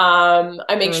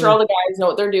 I make sure all Early. the guys know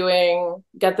what they're doing,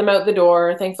 get them out the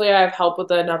door. Thankfully, I have help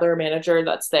with another manager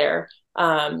that's there.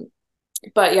 Um,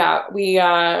 but yeah, we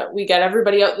get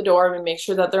everybody out the door. We make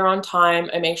sure that they're on time.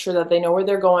 I make sure that they know where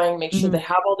they're going, make sure Mm-hmm. they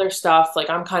have all their stuff. Like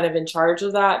I'm kind of in charge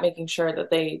of that, making sure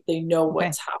that they know Okay.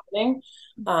 what's happening.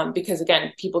 Because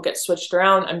again, people get switched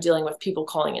around. I'm dealing with people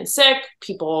calling in sick,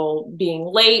 people being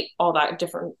late, all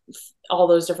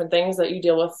those different things that you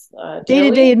deal with Day to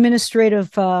day daily.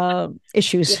 administrative Yeah.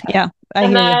 issues. Yeah, I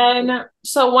And hear you. then,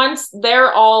 so once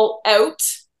they're all out,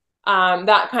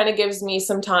 that kind of gives me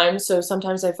some time. So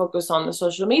sometimes I focus on the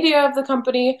social media of the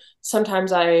company.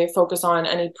 Sometimes I focus on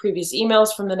any previous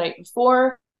emails from the night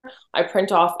before. I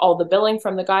print off all the billing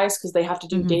from the guys because they have to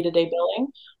do Mm-hmm. day-to-day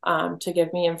billing to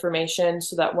give me information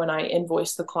so that when I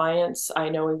invoice the clients, I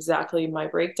know exactly my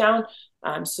breakdown.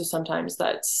 So sometimes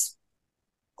that's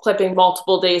clipping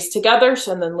multiple days together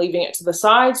and then leaving it to the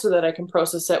side so that I can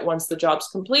process it once the job's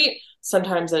complete.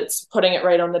 Sometimes it's putting it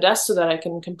right on the desk so that I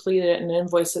can complete it and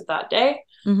invoice it that day.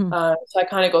 Mm-hmm. So I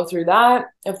kind of go through that.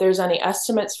 If there's any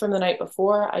estimates from the night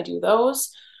before, I do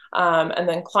those. And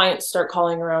then clients start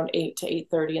calling around 8 to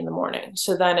 8:30 in the morning.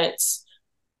 So then it's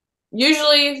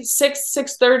usually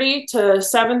 6:30 to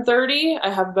 7:30. I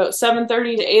have about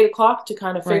 7:30 to 8 o'clock to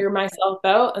kind of Right. figure myself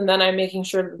out, and then I'm making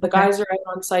sure that the Okay. guys are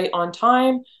out on site on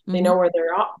time. They Mm-hmm. know where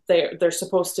they're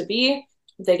supposed to be.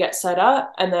 They get set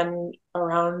up, and then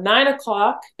around 9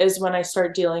 o'clock is when I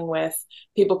start dealing with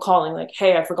people calling like,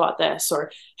 "Hey, I forgot this," or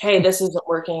 "Hey, this isn't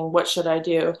working. What should I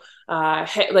do?"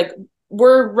 Hey, like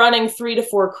we're running 3 to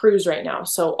 4 crews right now,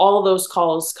 so all those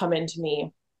calls come into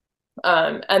me.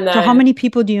 And So, how then many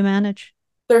people do you manage?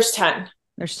 there's 10,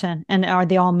 There's 10. And are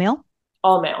they all male?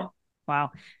 all male.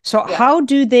 Wow. So, Yeah. how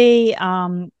do they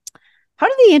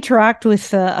interact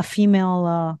with a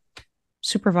female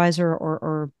supervisor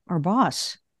or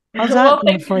boss? How's that Well,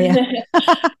 going for you?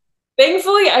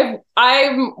 thankfully,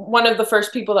 I'm one of the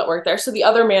first people that worked there. So the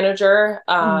other manager,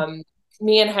 Mhm.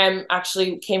 me and him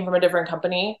actually came from a different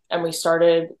company, and we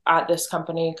started at this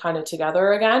company kind of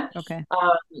together again. Okay.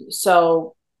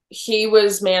 So he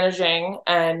was managing,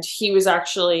 and he was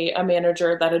actually a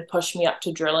manager that had pushed me up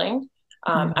to drilling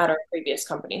Mhm. at our previous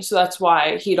company. So that's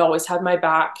why he'd always had my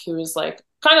back. He was like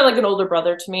kind of like an older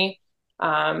brother to me.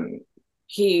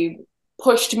 He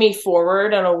pushed me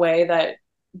forward in a way that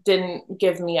didn't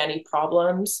give me any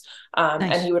problems. And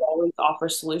Nice. he would always offer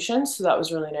solutions. So that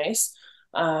was really nice.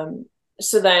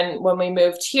 So then when we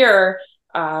moved here,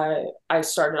 I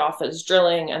started off as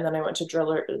drilling, and then I went to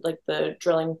driller, like the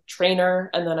drilling trainer,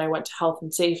 and then I went to health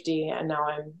and safety, and now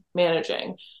I'm managing.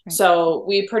 Right. So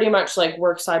we pretty much like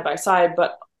work side by side,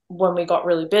 but when we got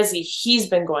really busy, he's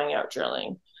been going out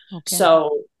drilling. Okay.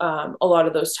 So a lot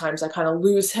of those times I kind of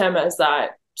lose him as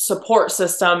that support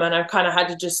system, and I've kind of had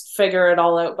to just figure it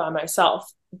all out by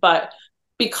myself. But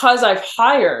because I've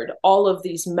hired all of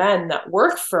these men that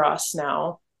work for us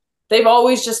now, they've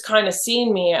always just kind of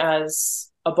seen me as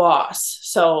a boss.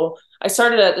 So I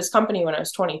started at this company when I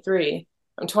was 23.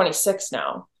 I'm 26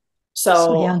 now.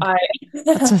 So So young. I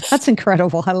That's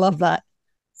incredible. I love that.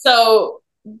 so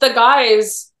the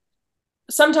guys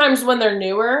sometimes when they're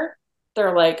newer,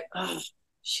 they're like, oh,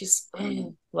 she's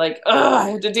like, oh, I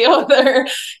have to deal with her.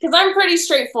 Because I'm pretty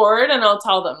straightforward and I'll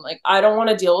tell them, like, I don't want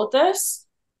to deal with this.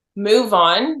 Move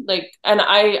on. Like, and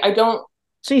I don't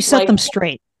So you set like, them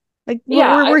straight. Like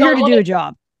yeah, we're I here don't to want do to, a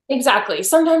job. Exactly.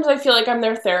 Sometimes I feel like I'm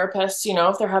their therapist,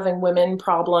 if they're having women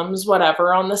problems,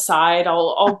 whatever, on the side,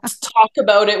 I'll talk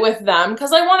about it with them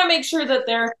because I want to make sure that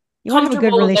they're You want to have a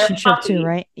good comfortable and they're relationship too, happy.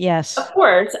 right? Of Yes.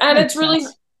 course. And Makes it's really,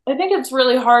 sense. I think it's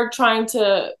really hard trying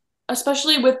to,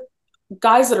 especially with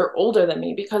guys that are older than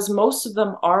me, because most of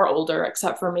them are older,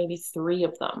 except for maybe three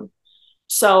of them.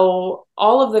 So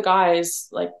all of the guys,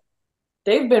 like,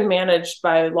 they've been managed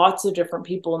by lots of different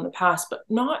people in the past, but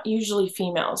not usually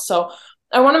females. So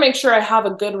I want to make sure I have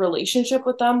a good relationship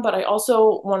with them, but I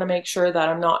also want to make sure that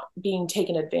I'm not being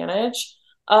taken advantage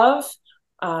of.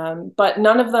 But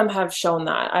none of them have shown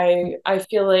that. I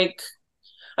feel like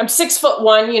I'm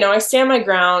 6'1", I stand my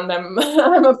ground. I'm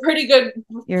a You're pretty big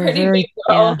very,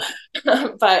 girl. yeah.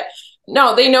 But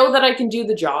no, they know that I can do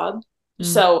the job. Mm.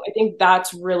 So I think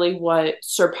that's really what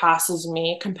surpasses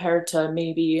me compared to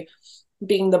maybe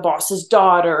being the boss's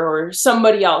daughter or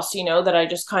somebody else, that I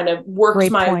just kind of worked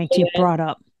Great my point way you in. brought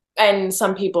up. And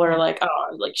some people are Yeah. like,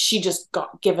 oh, like she just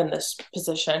got given this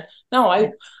position. No, Yeah.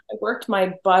 I worked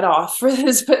my butt off for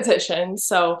this position.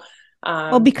 So,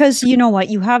 Well, um, because you know what,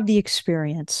 you have the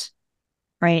experience,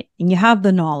 right? And you have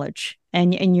the knowledge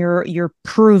and you're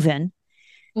proven.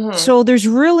 mhm, So there's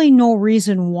really no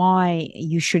reason why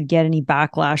you should get any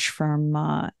backlash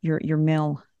from your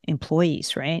male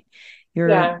employees, right? You're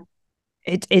yeah,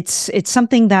 it's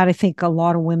something that I think a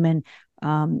lot of women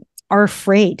are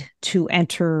afraid to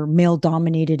enter male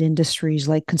dominated industries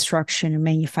like construction and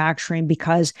manufacturing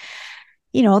because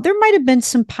there might have been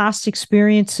some past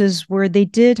experiences where they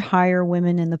did hire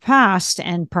women in the past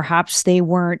and perhaps they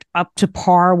weren't up to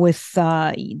par with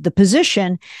the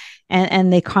position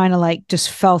and they kind of like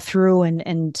just fell through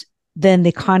and then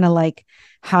they kind of like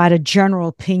had a general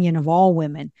opinion of all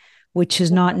women, which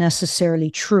is not necessarily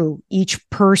true. Each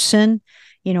person,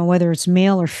 whether it's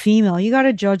male or female, you got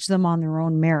to judge them on their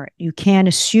own merit. You can't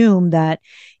assume that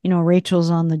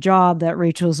Rachel's on the job, that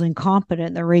Rachel's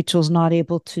incompetent, that Rachel's not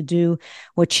able to do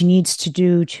what she needs to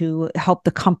do to help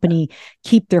the company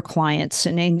keep their clients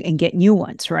and get new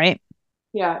ones, right?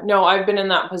 yeah. No, I've been in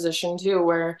that position too,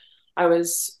 where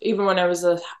even when I was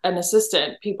an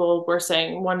assistant, people were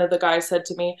saying, one of the guys said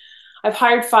to me, I've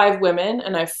hired 5 women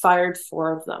and I've fired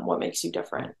 4 of them. What makes you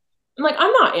different? I'm like,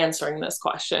 I'm not answering this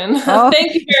question. Oh,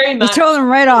 Thank you very you much. throw them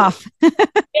right off.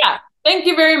 Yeah. Thank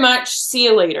you very much. See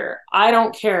you later. I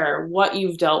don't care what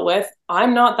you've dealt with.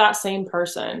 I'm not that same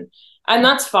person. And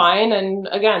that's fine. And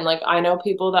again, like, I know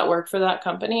people that work for that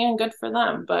company and good for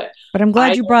them, but But I'm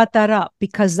glad I, you brought that up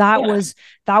because that yeah, was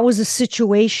that was a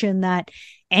situation that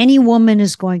any woman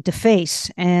is going to face.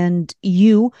 And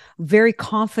you, very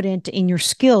confident in your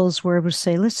skills, were able to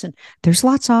say, listen, there's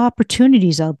lots of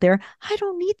opportunities out there. I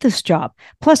don't need this job.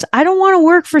 Plus, I don't want to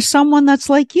work for someone that's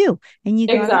like you. And you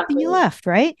got up and you exactly. left,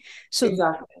 right? So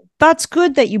Exactly. that's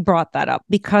good that you brought that up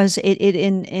because it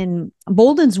in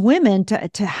emboldens women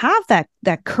to have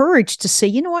that courage to say,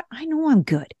 you know what, I know I'm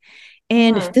good.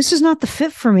 And if Mhm. this is not the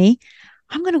fit for me,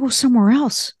 I'm going to go somewhere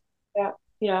else. Yeah.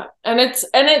 Yeah. And it's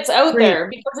out Great. there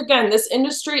because again, this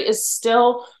industry is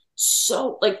still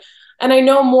so like, and I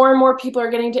know more and more people are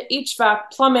getting to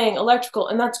HVAC, plumbing, electrical,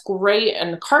 and that's great,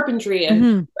 and carpentry and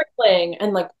Mm-hmm. bricklaying,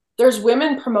 and like there's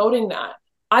women promoting that.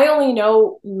 I only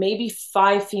know maybe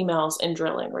 5 females in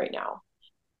drilling right now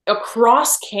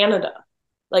across Canada.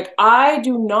 Like I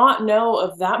do not know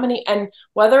of that many, and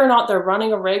whether or not they're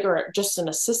running a rig or just an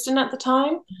assistant at the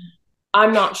time,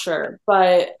 I'm not sure,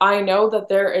 but I know that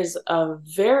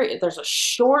there's a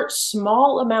short,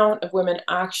 small amount of women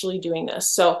actually doing this.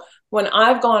 So when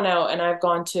I've gone out and I've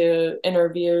gone to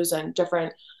interviews and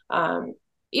different, um,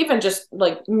 even just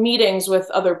like meetings with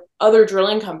other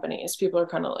drilling companies, people are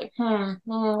kind of like,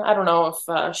 I don't know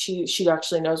if she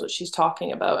actually knows what she's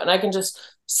talking about, and I can just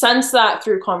sense that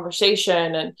through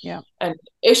conversation Yeah. and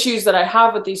issues that I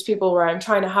have with these people where I'm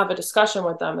trying to have a discussion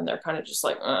with them, and they're kind of just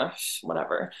like,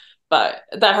 whatever, but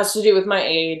that has to do with my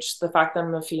age, the fact that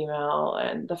I'm a female,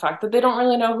 and the fact that they don't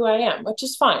really know who I am, which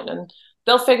is fine. And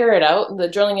they'll figure it out. The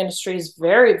drilling industry is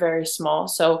very, very small.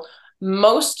 So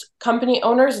most company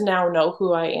owners now know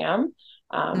who I am,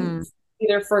 um, Mm.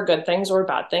 either for good things or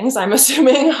bad things. I'm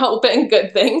assuming helping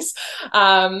good things.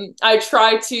 I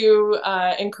try to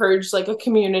encourage like a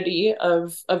community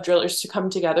of drillers to come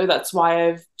together. That's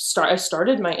why I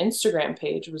started my Instagram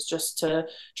page, was just to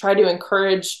try to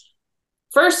encourage.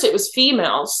 First, it was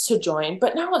females to join,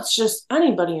 but now it's just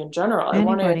anybody in general. I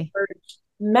want to Anybody. encourage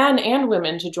men and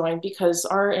women to join because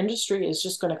our industry is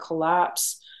just going to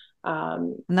collapse.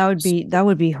 And that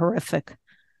would be horrific.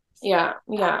 Yeah,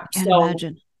 yeah. I can't So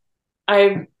imagine.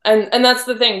 and that's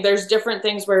the thing. There's different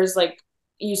things. Whereas like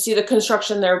you see the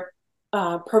construction, they're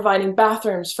providing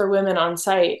bathrooms for women on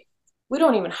site. we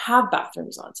don't even have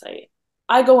bathrooms on site.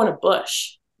 I go in a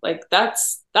bush. Like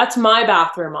that's my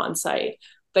bathroom on site.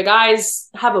 The guys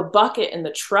have a bucket in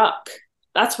the truck.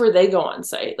 That's where they go on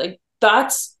site. Like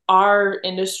that's our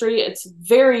industry. It's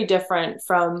very different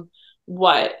from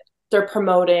what they're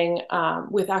promoting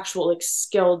with actual like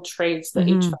skilled trades, the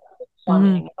HVAC,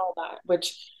 plumbing, and all that,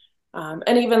 which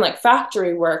and even like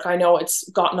factory work, I know it's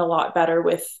gotten a lot better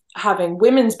with having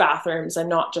women's bathrooms and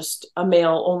not just a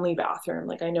male only bathroom.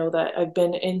 Like I know that I've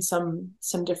been in some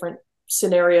different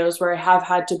scenarios where I have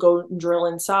had to go and drill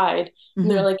inside, and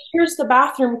they're like, here's the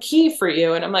bathroom key for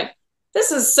you. And I'm like,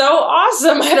 this is so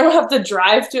awesome. I don't have to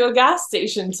drive to a gas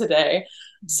station today.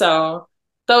 So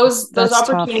those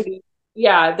opportunities, tough.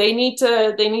 Yeah, they need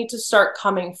to start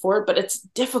coming forward, but it's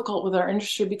difficult with our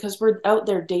industry because we're out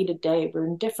there day to day. We're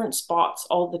in different spots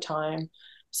all the time.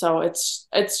 So it's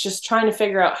just trying to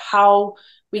figure out how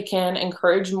we can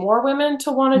encourage more women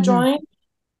to want to join,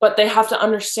 but they have to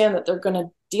understand that they're going to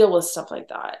deal with stuff like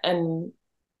that. And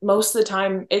most of the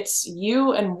time it's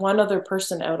you and one other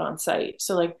person out on site.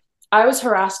 So like I was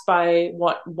harassed by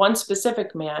one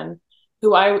specific man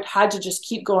who I had to just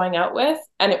keep going out with,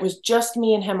 and it was just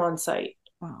me and him on site.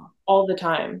 Wow. All the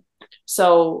time.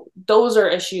 So those are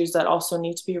issues that also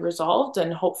need to be resolved,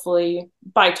 and hopefully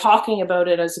by talking about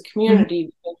it as a community,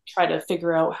 we can try to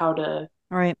figure out how to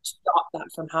stop that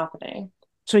from happening.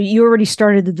 So you already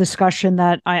started the discussion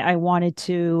that I wanted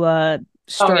to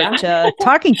start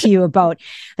talking to you about,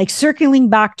 like circling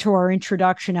back to our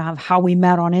introduction of how we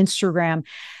met on Instagram.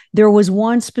 There was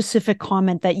one specific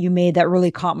comment that you made that really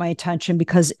caught my attention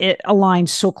because it aligns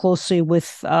so closely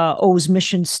with O's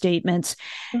mission statements.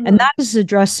 And that is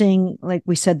addressing, like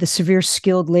we said, the severe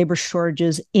skilled labor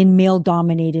shortages in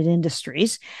male-dominated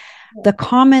industries. The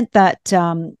comment that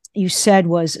you said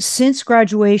was, since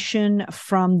graduation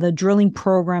from the drilling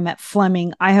program at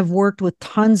Fleming, I have worked with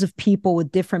tons of people with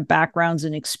different backgrounds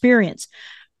and experience.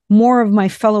 More of my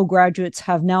fellow graduates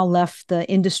have now left the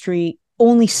industry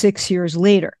only 6 years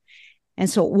later. And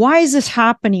so why is this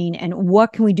happening, and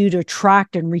what can we do to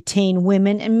attract and retain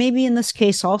women, and maybe in this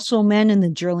case also men in the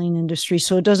drilling industry,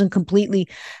 so it doesn't completely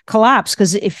collapse?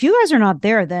 Because if you guys are not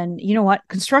there, then you know what,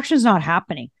 construction is not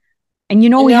happening. And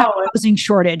we have a housing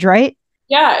shortage, right?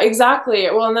 Yeah, exactly.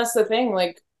 Well, and that's the thing,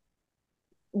 like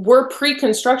we're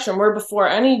pre-construction, we're before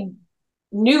any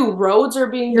new roads are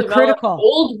being developed, critical.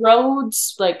 Old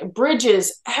roads, like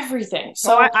bridges, everything.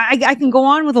 So I can go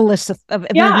on with a list of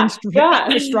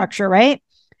infrastructure, right?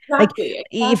 Exactly, like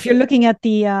if you're looking at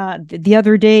the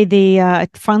other day, they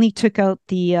finally took out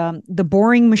the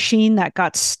boring machine that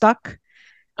got stuck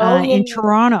in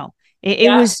Toronto.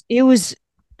 It was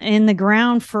in the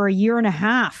ground for a year and a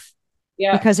half.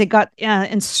 Yeah. Because it got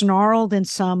ensnarled in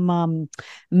some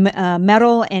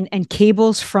metal and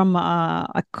cables from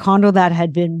a condo that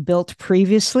had been built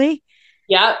previously.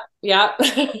 Yeah.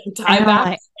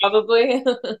 Tieback, probably.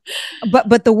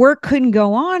 but the work couldn't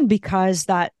go on because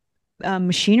that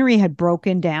machinery had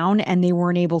broken down and they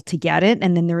weren't able to get it.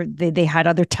 And then they had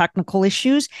other technical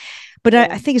issues. But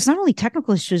I think it's not only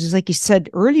technical issues, it's like you said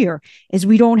earlier, is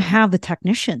we don't have the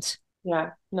technicians.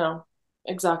 Yeah, no.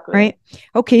 Exactly. Right.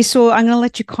 Okay. So I'm going to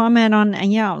let you comment on,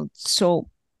 and so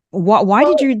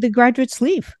why did the graduates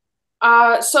leave?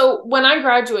 So when I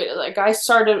graduated, like I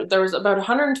started, there was about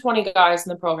 120 guys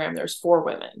in the program. There's 4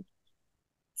 women.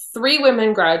 3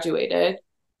 women graduated.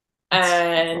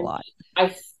 And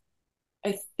I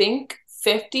think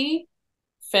 50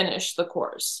 finished the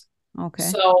course. Okay.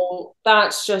 So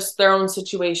that's just their own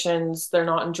situations. They're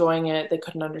not enjoying it. They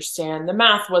couldn't understand. The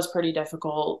math was pretty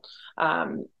difficult.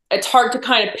 It's hard to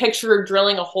kind of picture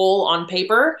drilling a hole on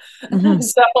paper.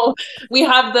 So we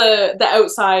have the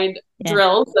outside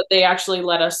drills that they actually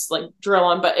let us like drill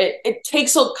on, but it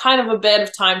takes a kind of a bit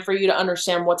of time for you to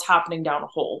understand what's happening down a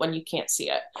hole when you can't see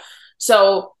it.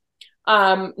 So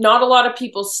not a lot of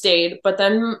people stayed, but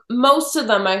then most of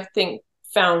them, I think,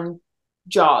 found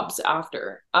jobs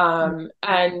after.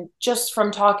 And just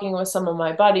from talking with some of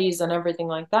my buddies and everything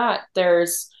like that,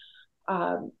 there's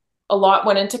a lot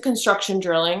went into construction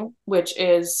drilling,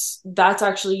 that's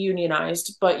actually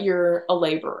unionized, but you're a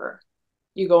laborer.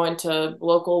 You go into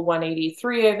local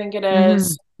 183, I think it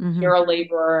is. You're a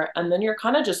laborer, and then you're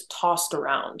kind of just tossed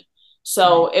around.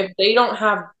 So if they don't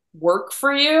have work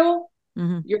for you,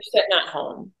 you're sitting at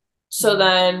home. So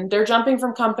then they're jumping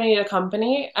from company to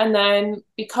company. And then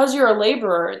because you're a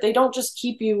laborer, they don't just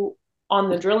keep you on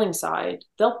the drilling side.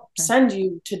 They'll send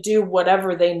you to do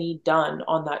whatever they need done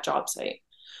on that job site.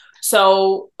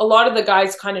 So a lot of the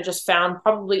guys kind of just found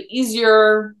probably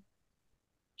easier,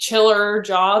 chiller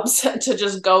jobs to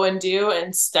just go and do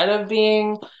instead of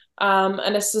being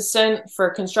an assistant for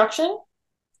construction.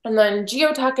 And then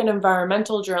geotech and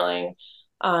environmental drilling.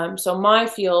 So my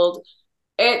field,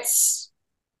 it's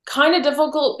kind of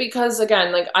difficult because,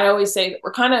 again, like I always say,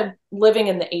 we're kind of living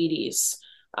in the 80s.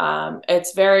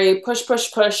 It's very push,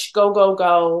 push, push, go, go,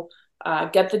 go,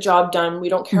 get the job done. We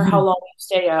don't care how Hmm. long you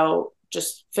stay out,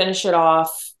 just finish it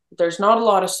off. There's not a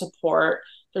lot of support.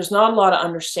 There's not a lot of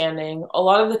understanding. A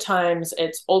lot of the times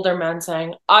it's older men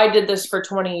saying, I did this for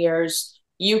 20 years.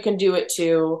 You can do it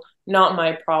too. Not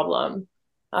my problem.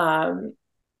 Um,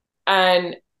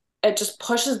 and it just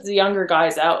pushes the younger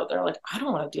guys out. They're like, I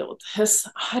don't want to deal with this.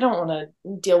 I don't want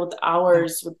to deal with the Wow.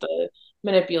 hours, with the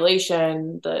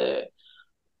manipulation,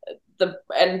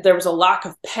 and there was a lack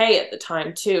of pay at the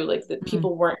time too. Like the Mm.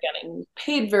 people weren't getting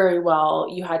paid very well.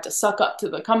 You had to suck up to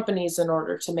the companies in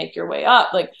order to make your way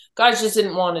up. Like guys just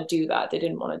didn't want to do that. They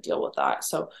didn't want to deal with that.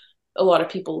 So a lot of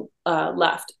people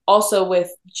left. Also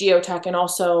with geotech and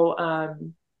also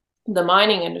the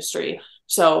mining industry.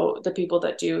 So the people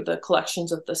that do the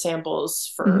collections of the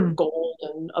samples for Hmm. gold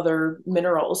and other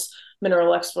minerals,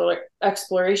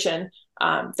 exploration,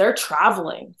 they're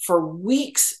traveling for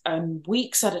weeks and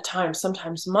weeks at a time,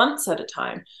 sometimes months at a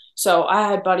time. So I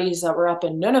had buddies that were up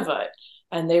in Nunavut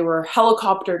and they were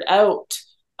helicoptered out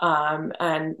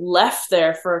and left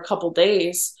there for a couple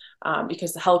days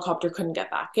because the helicopter couldn't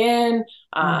get back in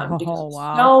because Oh, of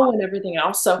wow. snow and everything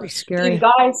else. So Pretty these scary.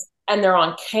 guys, and they're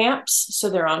on camps. So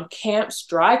they're on camps,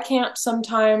 dry camps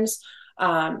sometimes.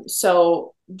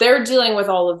 So they're dealing with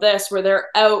all of this where they're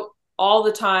out all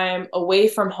the time away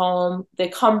from home. They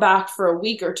come back for a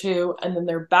week or two and then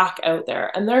they're back out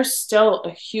there. And there's still a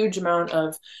huge amount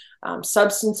of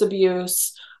substance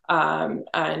abuse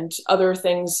and other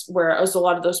things, whereas a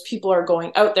lot of those people are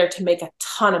going out there to make a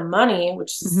ton of money,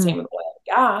 which is the Hmm. same with oil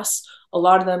and gas. A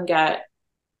lot of them get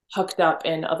hooked up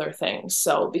in other things.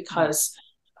 So because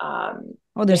Oh,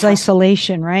 they there's have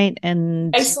isolation, right?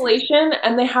 And isolation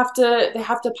and they have to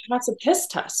pass a piss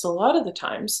test a lot of the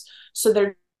times. So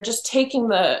they're just taking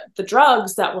the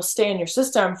drugs that will stay in your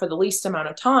system for the least amount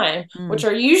of time, which mm,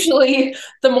 are usually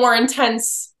the more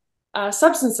intense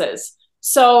substances.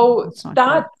 So that's not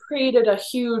that good. created a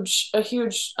huge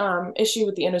issue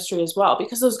with the industry as well,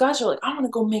 because those guys are like, I want to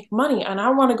go make money and I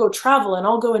want to go travel and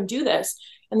I'll go and do this,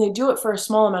 and they do it for a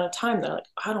small amount of time. They're like,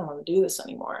 I don't want to do this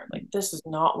anymore. Like this is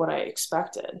not what I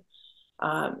expected.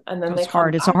 And then they That's come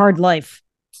hard. It's a back. hard life.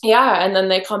 Yeah, and then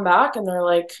they come back and they're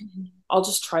like, I'll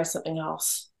just try something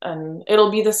else. And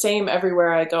it'll be the same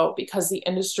everywhere I go because the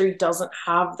industry doesn't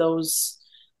have those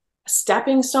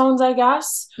stepping stones, I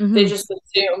guess. They Hmm. just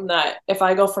assume that if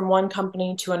I go from one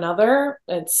company to another,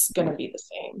 it's going to be the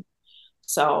same.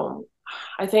 So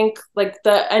I think like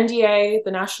the NDA,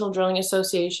 the National Drilling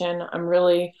Association, I'm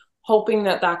really hoping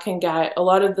that that can get a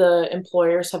lot of the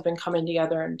employers have been coming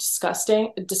together and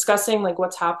discussing like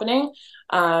what's happening,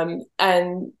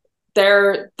 and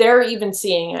they're even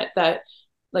seeing it that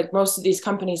like most of these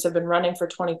companies have been running for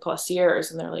 20 plus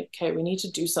years and they're like, okay, we need to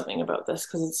do something about this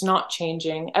because it's not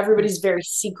changing. Everybody's very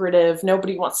secretive,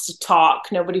 nobody wants to talk,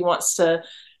 nobody wants to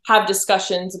have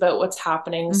discussions about what's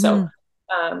happening. So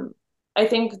Hmm. um, I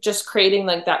think just creating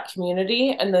like that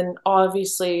community and then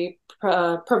obviously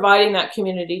providing that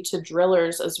community to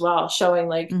drillers as well, showing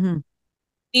like Hmm.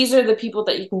 these are the people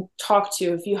that you can talk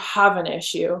to if you have an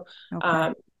issue. Okay.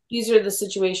 Um, these are the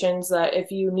situations that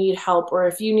if you need help or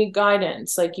if you need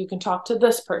guidance, like you can talk to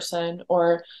this person,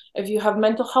 or if you have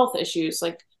mental health issues,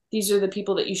 like these are the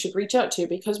people that you should reach out to,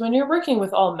 because when you're working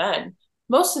with all men,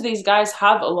 most of these guys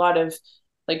have a lot of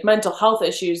like mental health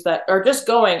issues that are just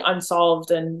going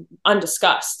unsolved and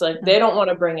undiscussed. Like Yeah. they don't want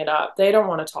to bring it up. They don't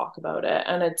want to talk about it.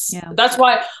 And Yeah. that's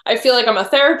why I feel like I'm a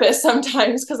therapist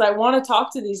sometimes, because I want to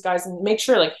talk to these guys and make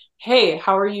sure like, hey,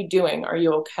 how are you doing? Are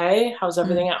you okay? How's Mm.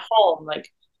 everything at home? Like,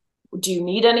 do you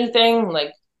need anything?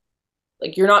 Like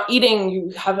you're not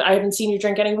eating, I haven't seen you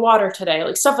drink any water today,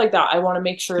 like stuff like that. I want to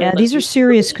make sure Yeah, like these are we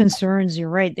serious concerns. You're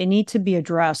right. They need to be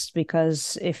addressed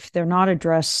because if they're not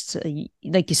addressed,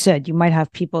 like you said, you might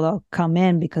have people that'll come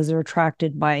in because they're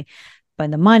attracted by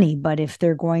the money. But if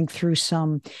they're going through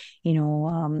some,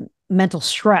 mental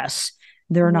stress,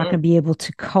 they're not Mhm. going to be able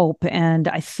to cope. And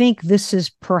I think this is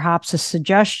perhaps a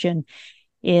suggestion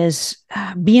is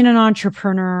being an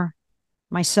entrepreneur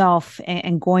myself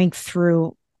and going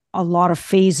through a lot of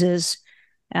phases.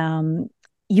 Um,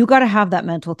 you got to have that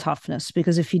mental toughness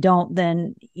because if you don't,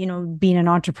 then being an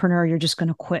entrepreneur, you're just going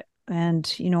to quit. And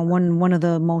one of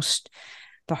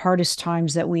the hardest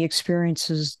times that we experienced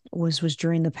was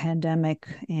during the pandemic,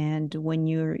 and when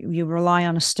you rely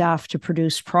on a staff to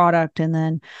produce product, and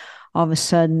then all of a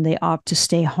sudden they opt to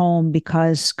stay home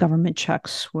because government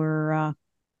checks were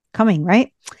coming,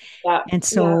 right? Yeah. And Yeah.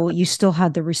 so you still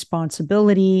had the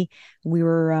responsibility. We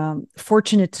were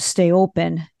fortunate to stay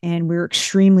open, and we were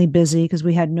extremely busy because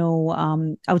we had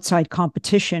no outside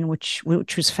competition, which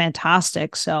was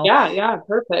fantastic. So Yeah. Yeah.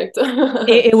 Perfect.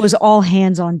 it was all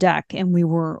hands on deck, and we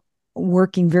were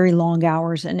working very long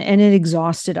hours, and it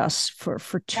exhausted us for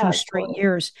two Yeah, straight totally.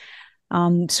 years.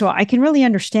 So I can really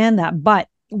understand that. But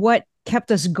what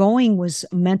kept us going was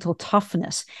mental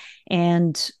toughness.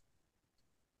 And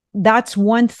that's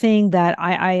one thing that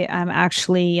I am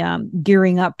actually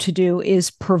gearing up to do is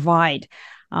provide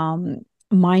um,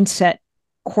 mindset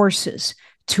courses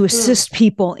to Mm, assist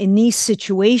people in these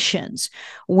situations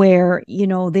where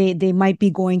they might be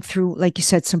going through, like you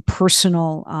said, some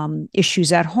personal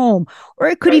issues at home, or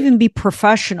it could right. even be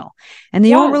professional, and they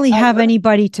don't Yeah. really At have work.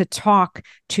 anybody to talk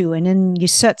to. And then you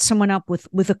set someone up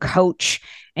with a coach,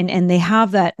 and they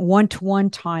have that one-to-one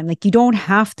time. Like, you don't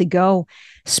have to go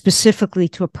specifically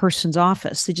to a person's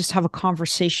office. They just have a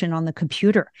conversation on the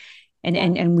computer, and Yeah.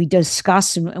 and we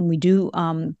discuss, and we do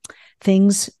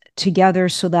things together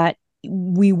so that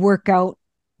we work out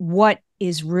what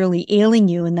is really ailing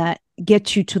you, and that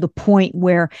gets you to the point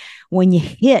where when you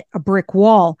hit a brick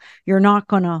wall, you're not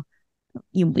gonna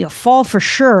you'll fall for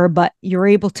sure, but you're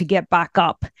able to get back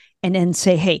up and then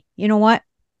say, hey, you know what,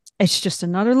 it's just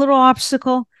another little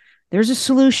obstacle. There's a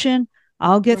solution.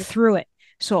 I'll get Mm, through it.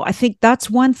 So I think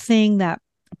that's one thing that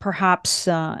perhaps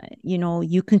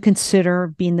you can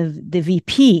consider being the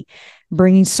VP,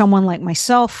 bringing someone like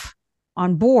myself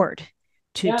on board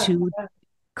to yeah. to Yeah.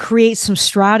 create some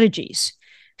strategies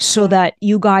so Yeah. that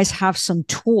you guys have some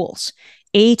tools,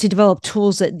 to develop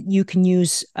tools that you can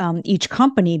use, each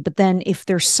company. But then if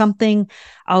there's something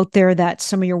out there that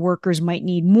some of your workers might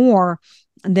need more,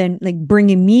 then like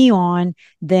bringing me on,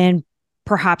 then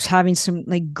perhaps having some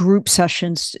like group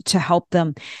sessions to help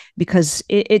them, because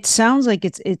it sounds like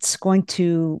it's going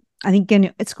to, I think,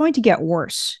 it's going to get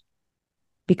worse,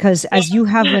 because as you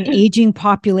have an aging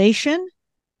population,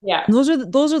 Yeah. those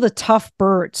are the tough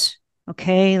birds.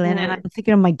 Okay. And I'm Mm,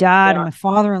 thinking of my dad and yeah. my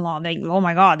father-in-law. They, oh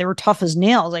my God, they were tough as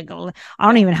nails. Like, I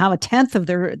don't Yeah. even have a tenth of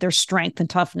their strength and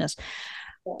toughness.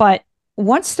 Yeah. But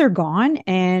once they're gone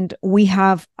and we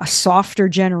have a softer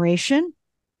generation,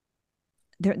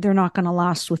 they're not going to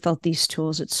last without these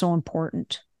tools. It's so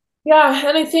important. Yeah,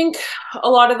 and I think a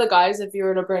lot of the guys, if you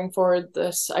were to bring forward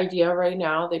this idea right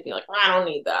now, they'd be like, I don't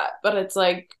need that. But it's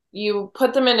like you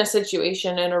put them in a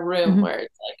situation in a room Mhm. where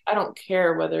it's like, I don't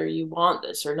care whether you want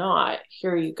this or not.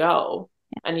 Here you go.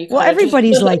 And you Well, kind of just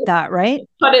everybody's like that, right?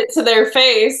 put it to their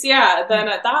face. Yeah, Yeah. then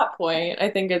at that point, I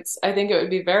think it would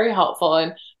be very helpful.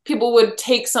 And people would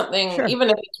take something, Sure. even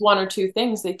if it's one or two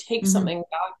things, they take Hmm. something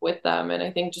back with them. And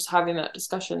I think just having that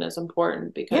discussion is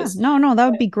important Yeah, because, no, no, that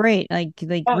would be great. Like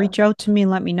yeah. reach out to me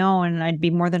and let me know, and I'd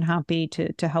be more than happy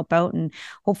to help out, and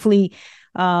hopefully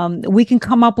we can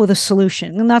come up with a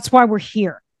solution. And that's why we're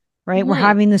here, right? We're Mhm.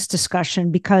 having this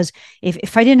discussion because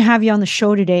if I didn't have you on the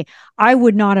show today, I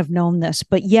would not have known this.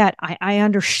 But yet I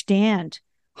understand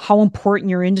how important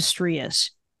your industry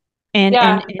is. And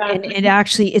Yeah, and it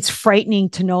actually, it's frightening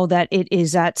to know that it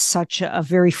is at such a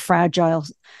very fragile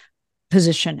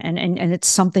position, and it's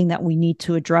something that we need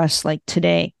to address like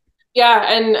today.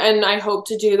 yeah, and I hope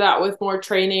to do that with more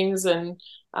trainings and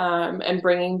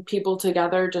bringing people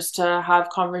together just to have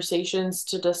conversations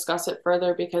to discuss it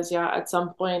further because yeah, at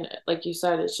some point, like you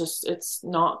said, it's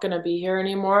not going to be here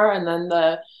anymore, and then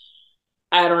the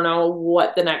I don't know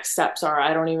what the next steps are.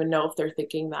 I don't even know if they're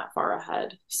thinking that far ahead.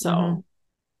 Mm-hmm. So,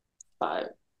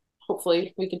 but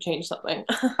hopefully we can change something.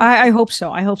 I hope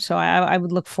so. I hope so. I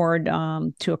would look forward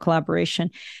to a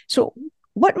collaboration. So,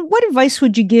 what advice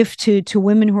would you give to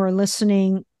women who are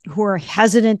listening, who are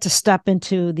hesitant to step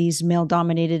into these male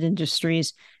dominated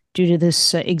industries due to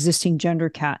this existing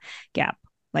gap?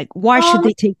 Like, why should Um,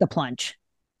 they take the plunge?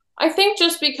 I think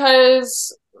just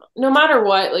because no matter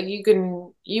what, like you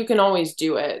can always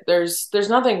do it. There's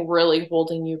nothing really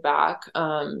holding you back.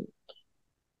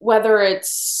 Whether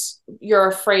it's you're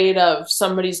afraid of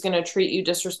somebody's going to treat you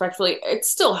disrespectfully, it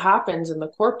still happens in the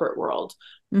corporate world.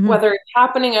 Mm-hmm. Whether it's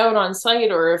happening out on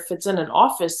site or if it's in an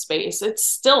office space, it's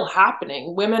still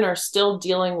happening. Women are still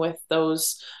dealing with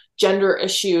those gender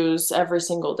issues every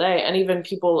single day. And even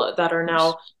people that are Of course.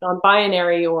 now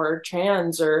non-binary or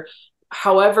trans or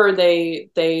however they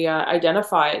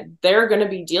identify, they're going to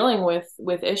be dealing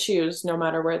with issues no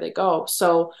matter where they go.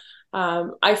 So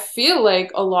I feel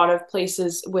like a lot of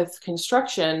places with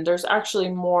construction, there's actually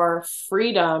more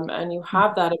freedom and you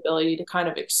have that ability to kind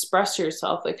of express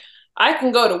yourself. Like I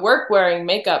can go to work wearing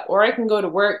makeup or I can go to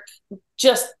work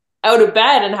just out of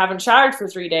bed and haven't showered for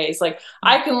 3 days. Like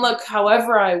I can look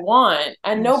however I want,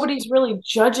 and Yes. nobody's really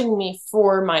judging me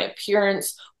for my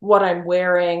appearance, what I'm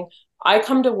wearing. I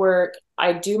come to work,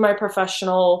 I do my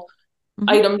professional Mhm.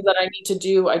 items that I need to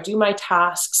do, I do my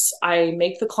tasks, I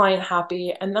make the client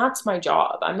happy, and that's my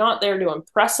job. I'm not there to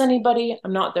impress anybody,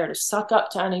 I'm not there to suck up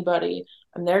to anybody.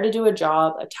 I'm there to do a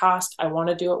job, a task, I want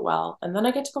to do it well, and then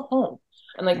I get to go home.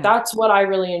 And like Yeah. that's what I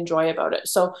really enjoy about it.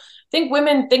 So I think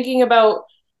women thinking about,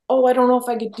 oh, I don't know if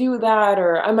I could do that,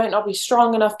 or I might not be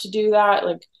strong enough to do that,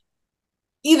 like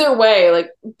either way, like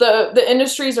the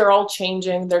industries are all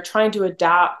changing. They're trying to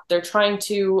adapt, they're trying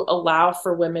to allow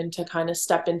for women to kind of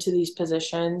step into these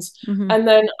positions. Hmm. And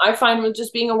then I find with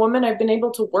just being a woman, I've been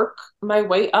able to work my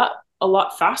way up a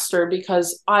lot faster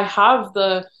because I have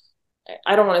the,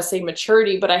 I don't want to say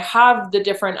maturity, but I have the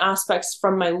different aspects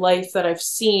from my life that I've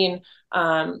seen,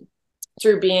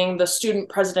 through being the student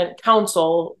president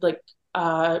council, like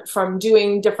from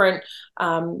doing different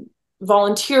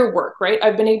volunteer work, right?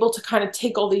 I've been able to kind of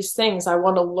take all these things. I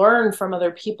want to learn from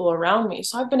other people around me.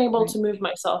 So I've been able Right. to move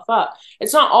myself up.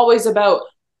 It's not always about,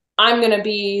 I'm going to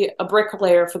be a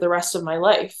bricklayer for the rest of my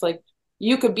life. Like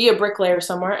you could be a bricklayer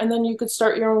somewhere and then you could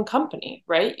start your own company,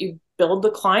 right? You build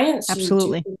the clients, you do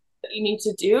Absolutely. what you need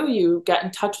to do, you get in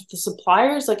touch with the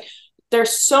suppliers. Like there's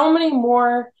so many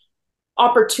more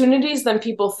opportunities than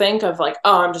people think of, like,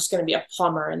 oh, I'm just going to be a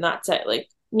plumber and that's it. Like,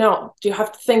 no, you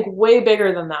have to think way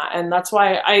bigger than that. And that's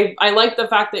why I like the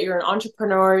fact that you're an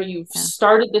entrepreneur. You've Yeah.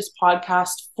 started this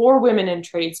podcast for women in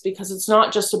trades because it's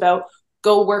not just about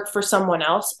go work for someone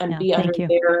else and Yeah. be under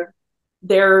Thank you.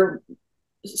 their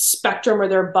spectrum or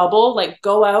their bubble. Like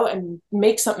go out and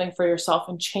make something for yourself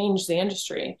and change the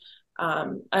industry.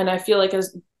 And I feel like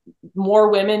as more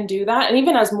women do that, and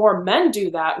even as more men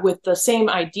do that with the same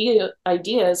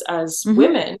ideas as Hmm.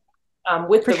 women,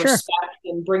 with For the sure. respect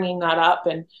and bringing that up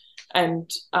and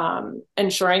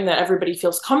ensuring that everybody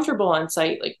feels comfortable on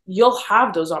site, like you'll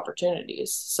have those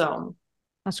opportunities. So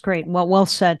That's great. Well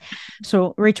said.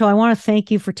 So, Rachel, I want to thank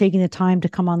you for taking the time to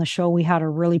come on the show. We had a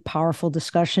really powerful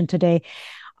discussion today.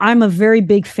 I'm a very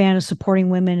big fan of supporting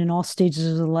women in all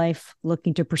stages of life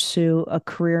looking to pursue a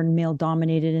career in male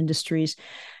dominated industries.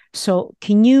 So,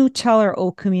 can you tell our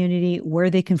O community where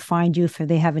they can find you if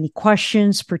they have any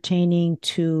questions pertaining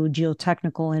to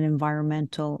geotechnical and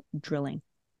environmental drilling?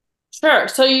 sure.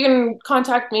 So you can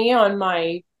contact me on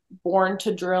my Born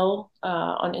to Drill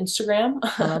on Instagram.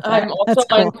 I love that. I'm also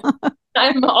That's on cool.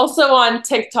 I'm also on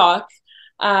TikTok.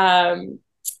 Um,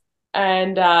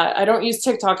 and I don't use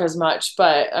TikTok as much,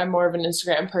 but I'm more of an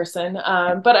Instagram person.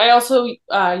 But I also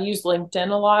use LinkedIn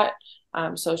a lot.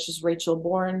 So it's just Rachel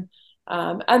Bourne.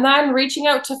 And then reaching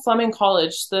out to Fleming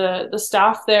College, the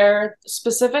staff there,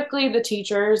 specifically the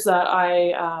teachers that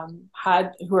I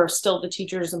had, who are still the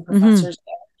teachers and Hmm. professors.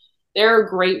 They're a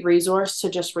great resource to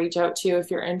just reach out to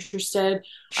if you're interested.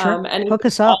 Sure. And even Hook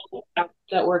us all up.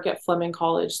 that work at Fleming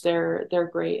College, they're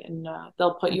great, and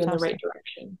they'll put you in the right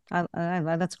Fantastic.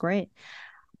 direction. That's great.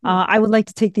 Hmm. I would like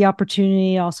to take the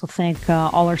opportunity to also thank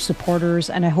all our supporters,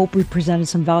 and I hope we presented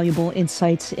some valuable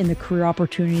insights in the career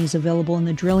opportunities available in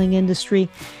the drilling industry.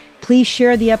 Please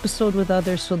share the episode with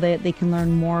others so that they can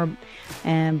learn more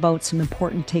and about some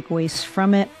important takeaways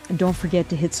from it. And don't forget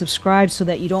to hit subscribe so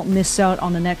that you don't miss out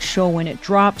on the next show when it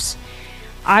drops.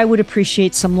 I would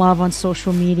appreciate some love on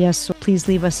social media, so please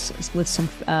leave us with some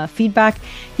feedback.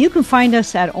 You can find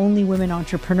us at Only Women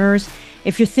Entrepreneurs.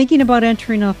 If you're thinking about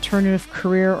entering an alternative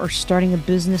career or starting a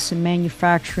business in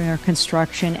manufacturing or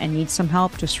construction and need some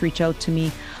help, just reach out to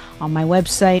me on my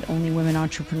website,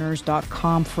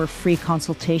 onlywomenentrepreneurs.com, for a free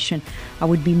consultation. I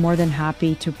would be more than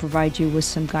happy to provide you with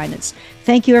some guidance.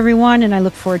 Thank you, everyone, and I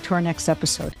look forward to our next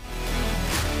episode.